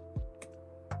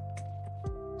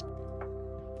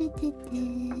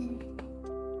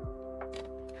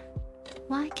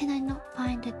 Why can I not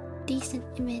find a decent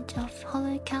image of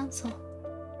HoloCouncil?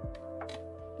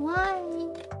 Why?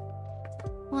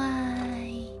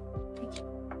 Why? Okay.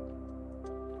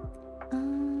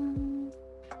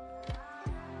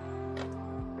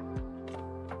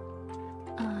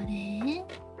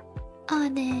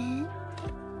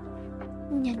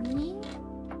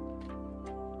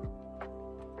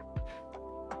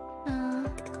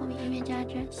 Copy image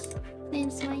address.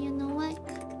 Please, why you no work?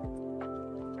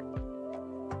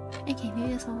 Okay,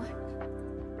 maybe this will work.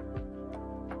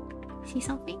 See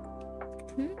something?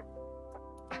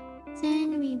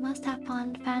 Soon we must have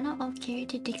found Fauna of Kiara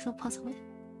to Jigsaw Puzzle with.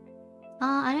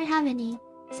 I don't have any,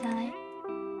 so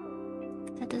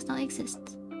that does not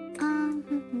exist.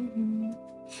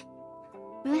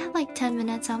 We only have like 10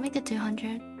 minutes, so I'll make it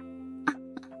 200.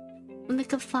 We'll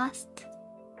make it fast.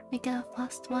 Make it a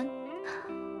fast one.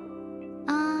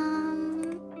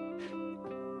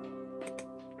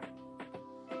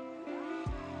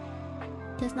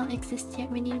 Does not exist yet,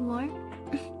 we need more.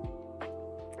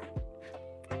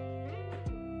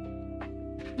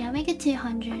 Yeah, make it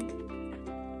 200.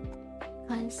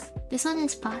 Because this one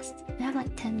is fast. We have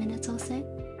like 10 minutes or so.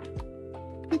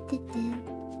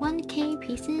 1k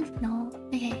pieces? No.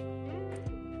 Okay.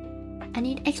 I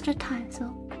need extra time,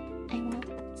 so I will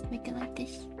just make it like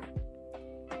this.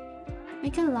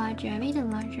 Make it larger. I made it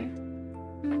larger.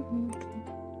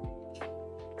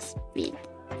 Speed.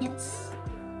 Yes.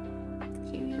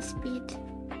 Curious speed.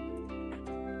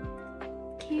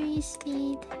 Curious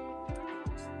speed.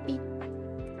 Speed.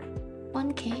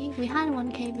 1K? We had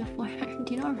 1K before.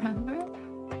 Do you not remember?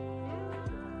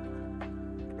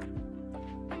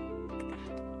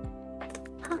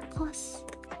 Hakos.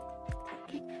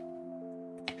 Okay.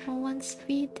 Everyone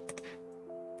speed.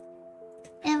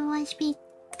 Everyone speed.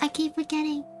 I keep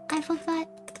forgetting. I forgot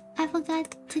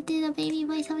to do the baby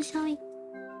voice. I'm sorry.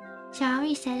 So I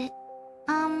already said it.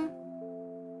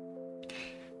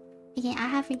 Okay, I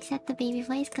have reset the baby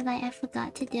voice because I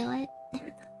forgot to do it.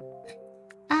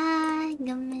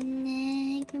 Good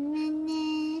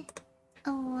minute.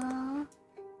 Oh wow.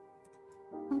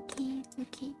 Okay.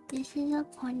 This is a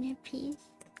corner piece.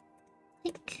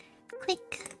 Click.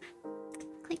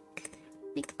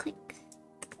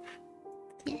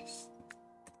 Yes.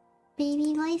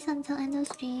 Baby voice until end of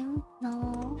stream.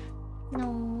 No.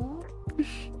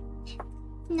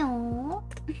 No.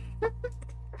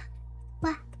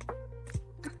 What?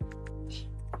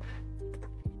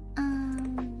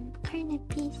 Corner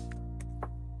piece.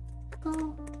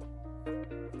 Go.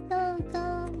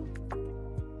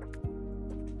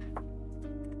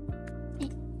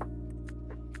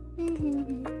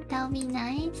 That'll be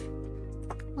nice.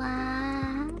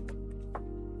 Wow.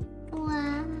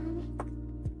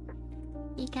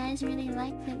 You guys really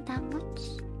liked it that much?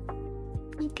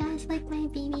 You guys like my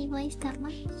baby voice that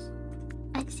much?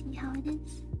 I see how it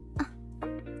is. I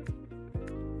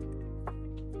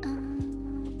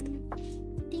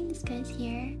think this guy's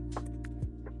here.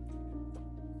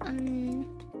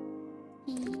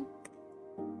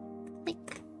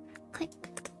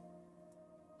 Click.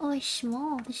 Oh, it's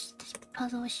small. This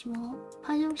puzzle is small.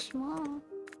 Everyone's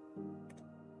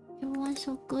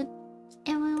so good.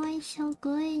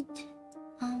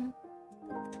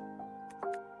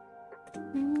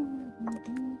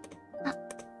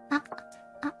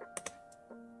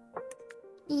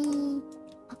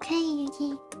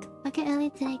 Okay, early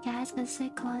today, guys, because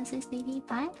it's called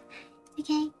 6:85.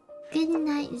 Okay, good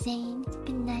night, Zane.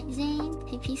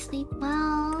 Hope you sleep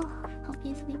well.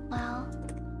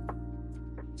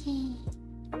 Okay,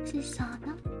 this is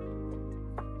Sana.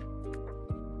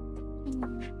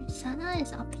 Sana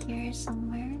is up here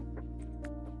somewhere.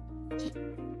 Okay.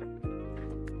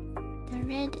 The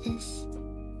red is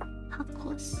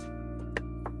Hakos.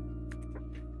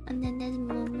 And then there's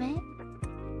Mumei.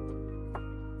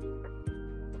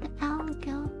 The owl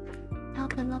girl. Our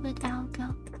beloved owl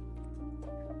girl.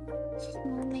 This is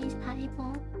Mumei's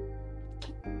eyeball.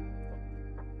 Okay.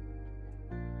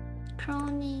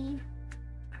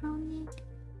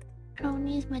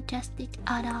 Kronii's majestic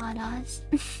ada-adas.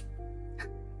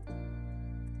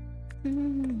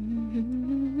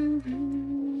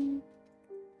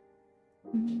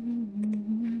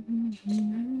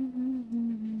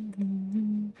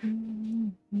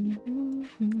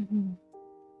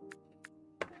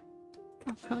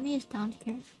 Oh, Kronii is down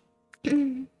here.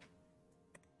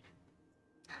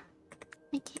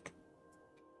 Okay.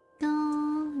 Go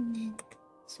and then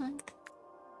this one.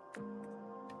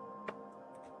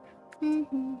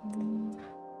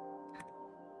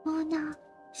 Fauna.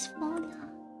 It's Fauna.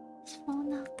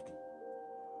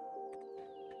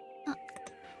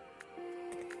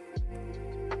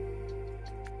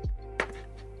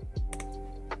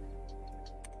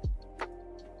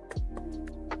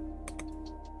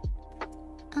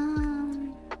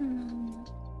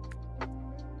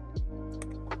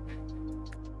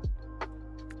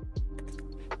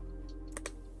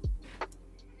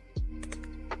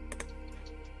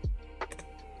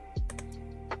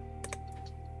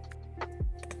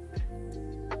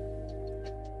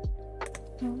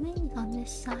 Mumei is on this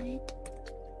side.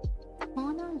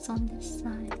 Fauna is on this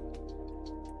side.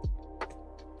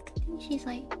 I think she's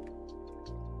like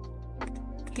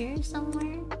here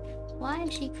somewhere. Why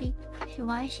is she keep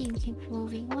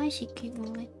moving? What is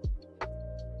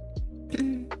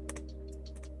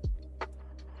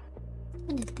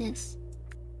this?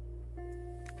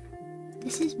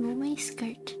 This is Mumei's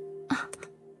skirt.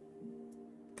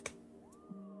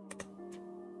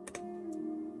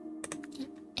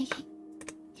 Okay.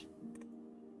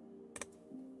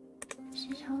 This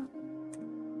is how.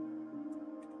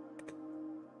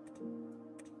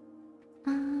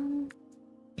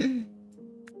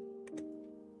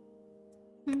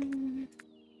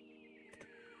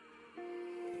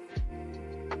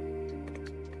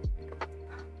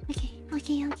 Okay. I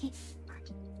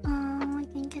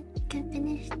can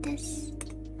finish this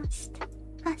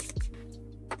fast.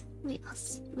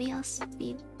 We all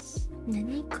speeds.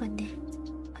 Nani kode?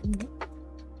 Ande?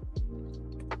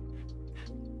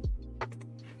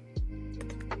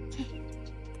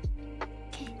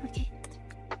 Okay.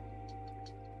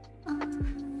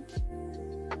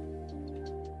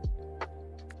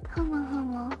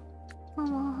 Homo.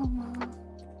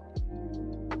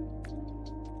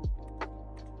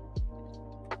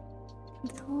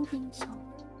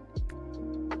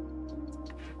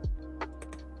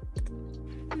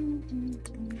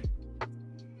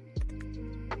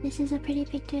 This is a pretty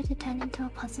picture to turn into a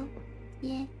puzzle.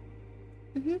 Yeah.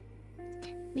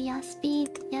 We are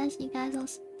speed. Yes, you guys are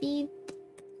speed.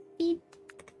 Speed.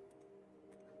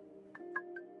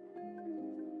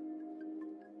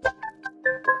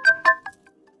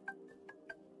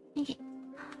 Okay.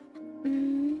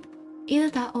 Either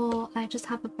that or I just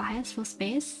have a bias for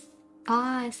space.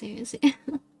 Ah, I see, I see.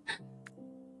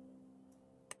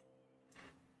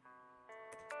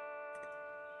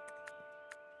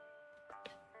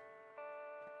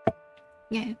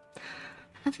 Yeah.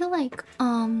 I feel like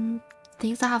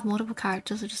things that have multiple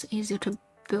characters are just easier to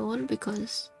build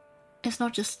because it's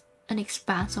not just an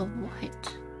expanse of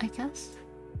white, I guess.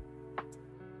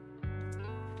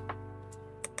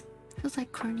 Feels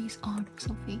like Kronii's art or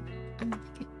something. I don't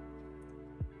like it.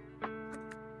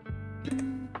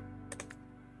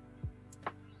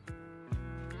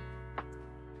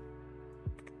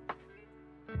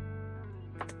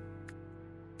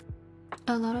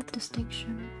 A lot of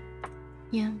distinction.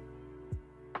 Yeah.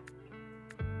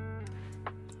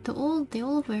 They're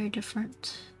all very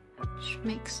different, which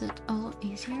makes it a lot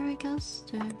easier, I guess,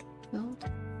 to build.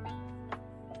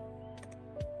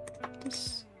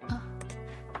 This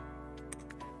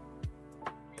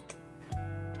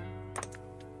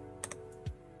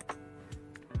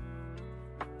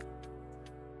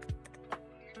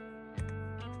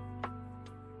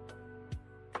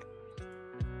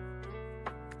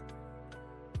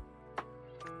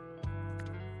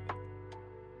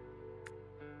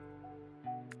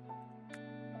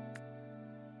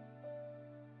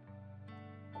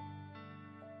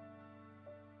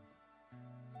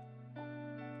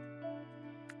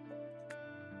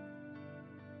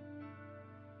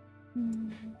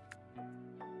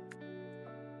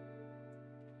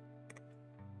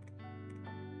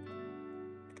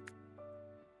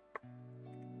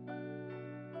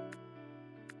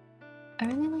I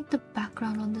really like the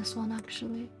background on this one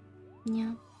actually.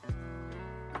 Yeah.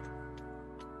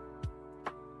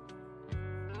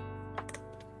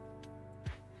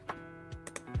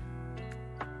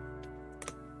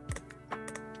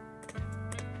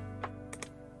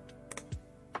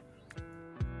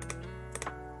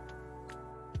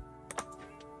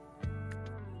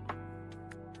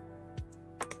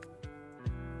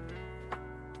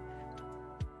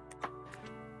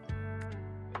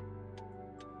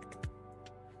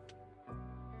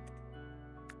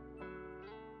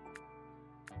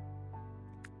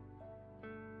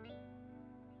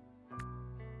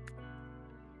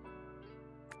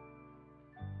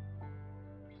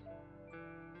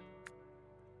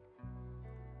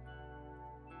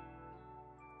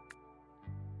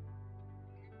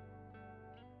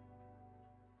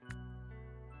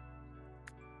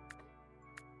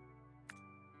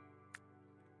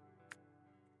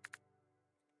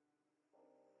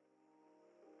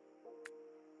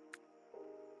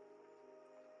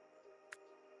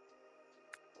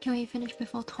 Can we finish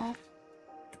before 12?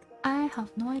 I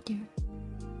have no idea.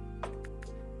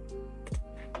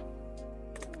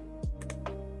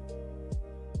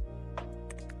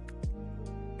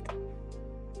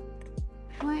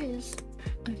 Why is...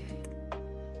 okay.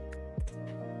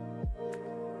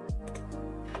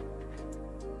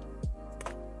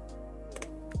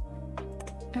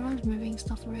 Everyone's moving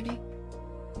stuff already.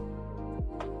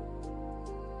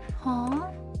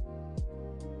 Huh?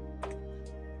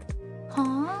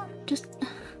 Huh? Just...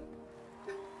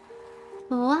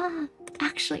 what?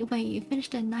 Actually, wait, you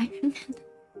finished in 9 minutes?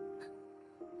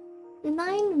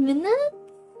 9 minutes?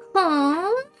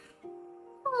 Huh?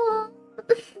 Huh?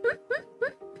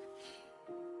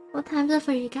 What time is it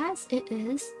for you guys? It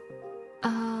is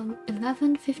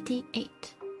 11:58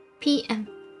 p.m.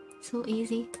 So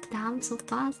easy. Damn, so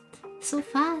fast. So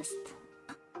fast.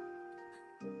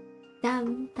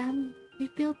 Damn, we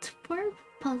built 4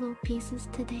 puzzle pieces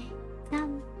today.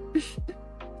 Damn.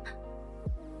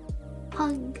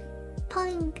 Pung.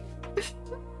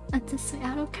 That's a so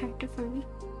out of character for me.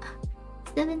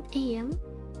 7 a.m.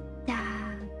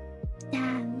 Damn.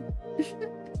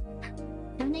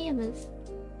 7 a.m. is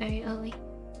very early.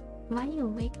 Why are you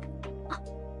awake?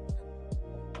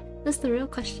 That's the real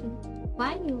question.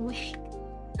 Why are you awake?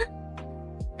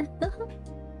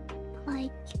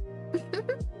 Like...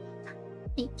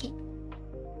 okay.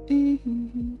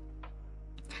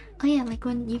 Oh yeah, like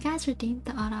when you guys redeemed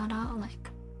the Arara, like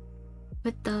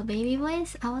with the baby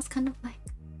voice, I was kind of like,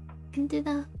 I can do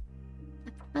the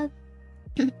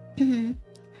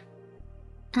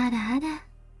Ara.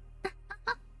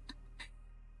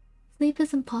 Sleep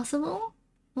is impossible?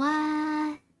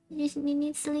 What? You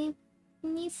need sleep. You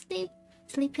need sleep.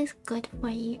 Sleep is good for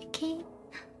you, okay?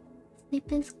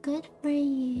 Sleep is good for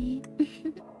you.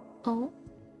 Oh?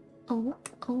 Oh,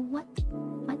 oh, what?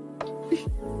 What?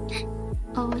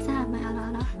 Oh, is that my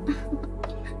Alala?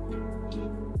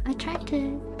 I tried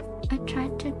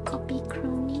to copy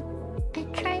Kronii. I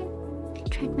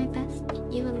tried my best.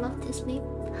 You will love to sleep.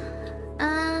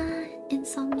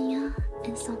 Insomnia.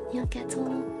 Insomnia gets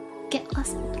all.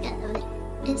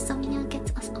 Insomnia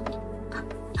gets us all.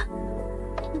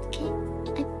 Okay.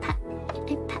 I pat.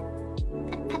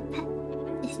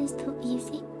 This is too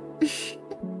easy.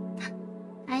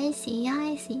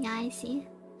 I see.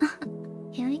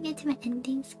 Can we get to my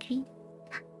ending screen?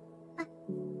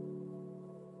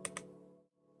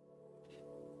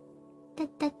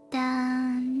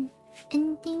 Da-da-da.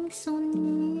 Ending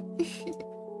soon.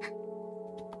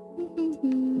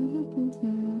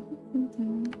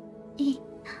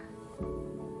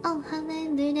 Oh, hello,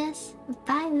 Ludus.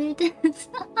 Bye, Ludus.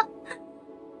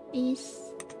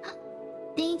 Peace.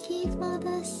 Thank you for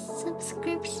the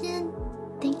subscription.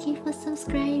 Thank you for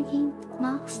subscribing,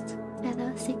 Masked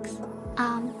Feather 6.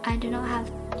 I do not have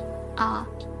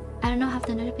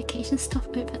the notification stuff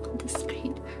open on the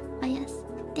screen. But yes,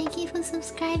 thank you for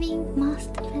subscribing,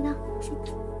 Masked Feather 6.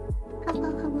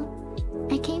 Hello.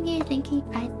 I came here thinking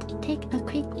I'd take a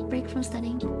quick break from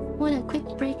studying. What a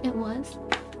quick break it was.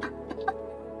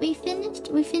 We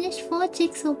finished 4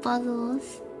 jigsaw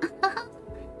puzzles.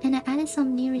 And I added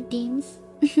some new redeems.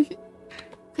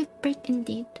 Quick break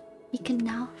indeed. We can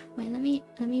now wait, let me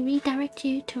redirect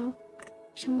you to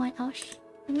someone else.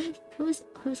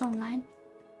 Who's online?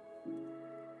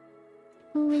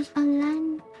 Who is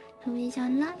online?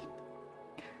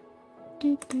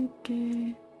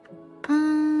 Okay.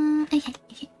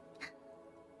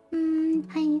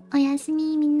 Hi,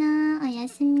 oyasumi minna,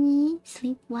 oyasumi.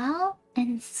 Sleep well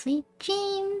and sweet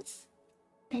dreams.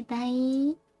 Bye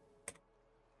bye.